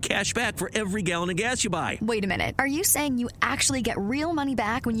that gives you cash back for every gallon of gas you buy. Wait a minute. Are you saying you actually get real money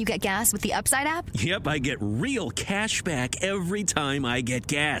back when you get gas with the Upside app? Yep, I get real cash back every time I get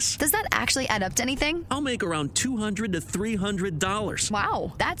gas. Does that actually add up to anything? I'll make around $200 to $300.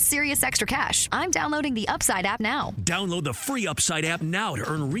 Wow, that's serious extra cash. I'm downloading the Upside app now. Download the free Upside app now to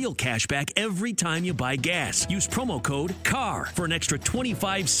earn real cash back every time you buy gas. Use promo code CAR for an extra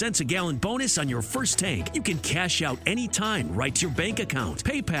 25 cents a gallon bonus on your first tank. You can cash out anytime right to your bank account,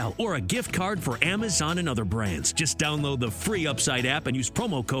 PayPal, or a gift card for Amazon and other brands. Just download the free Upside app and use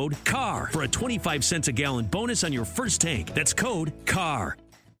promo code CAR for a 25 cents a gallon bonus on your first tank. That's code CAR.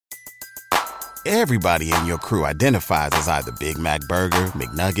 Everybody in your crew identifies as either Big Mac Burger,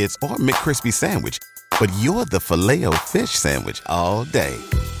 McNuggets, or McCrispy Sandwich. But you're the Filet-O-Fish Sandwich all day.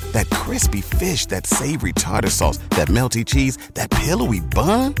 That crispy fish, that savory tartar sauce, that melty cheese, that pillowy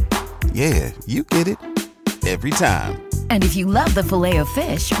bun. Yeah, you get it. Every time. And if you love the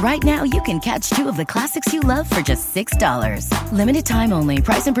Filet-O-Fish, right now you can catch 2 of the classics you love for just $6. Limited time only.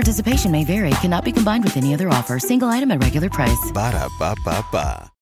 Price and participation may vary. Cannot be combined with any other offer. Single item at regular price. Ba-da-ba-ba-ba.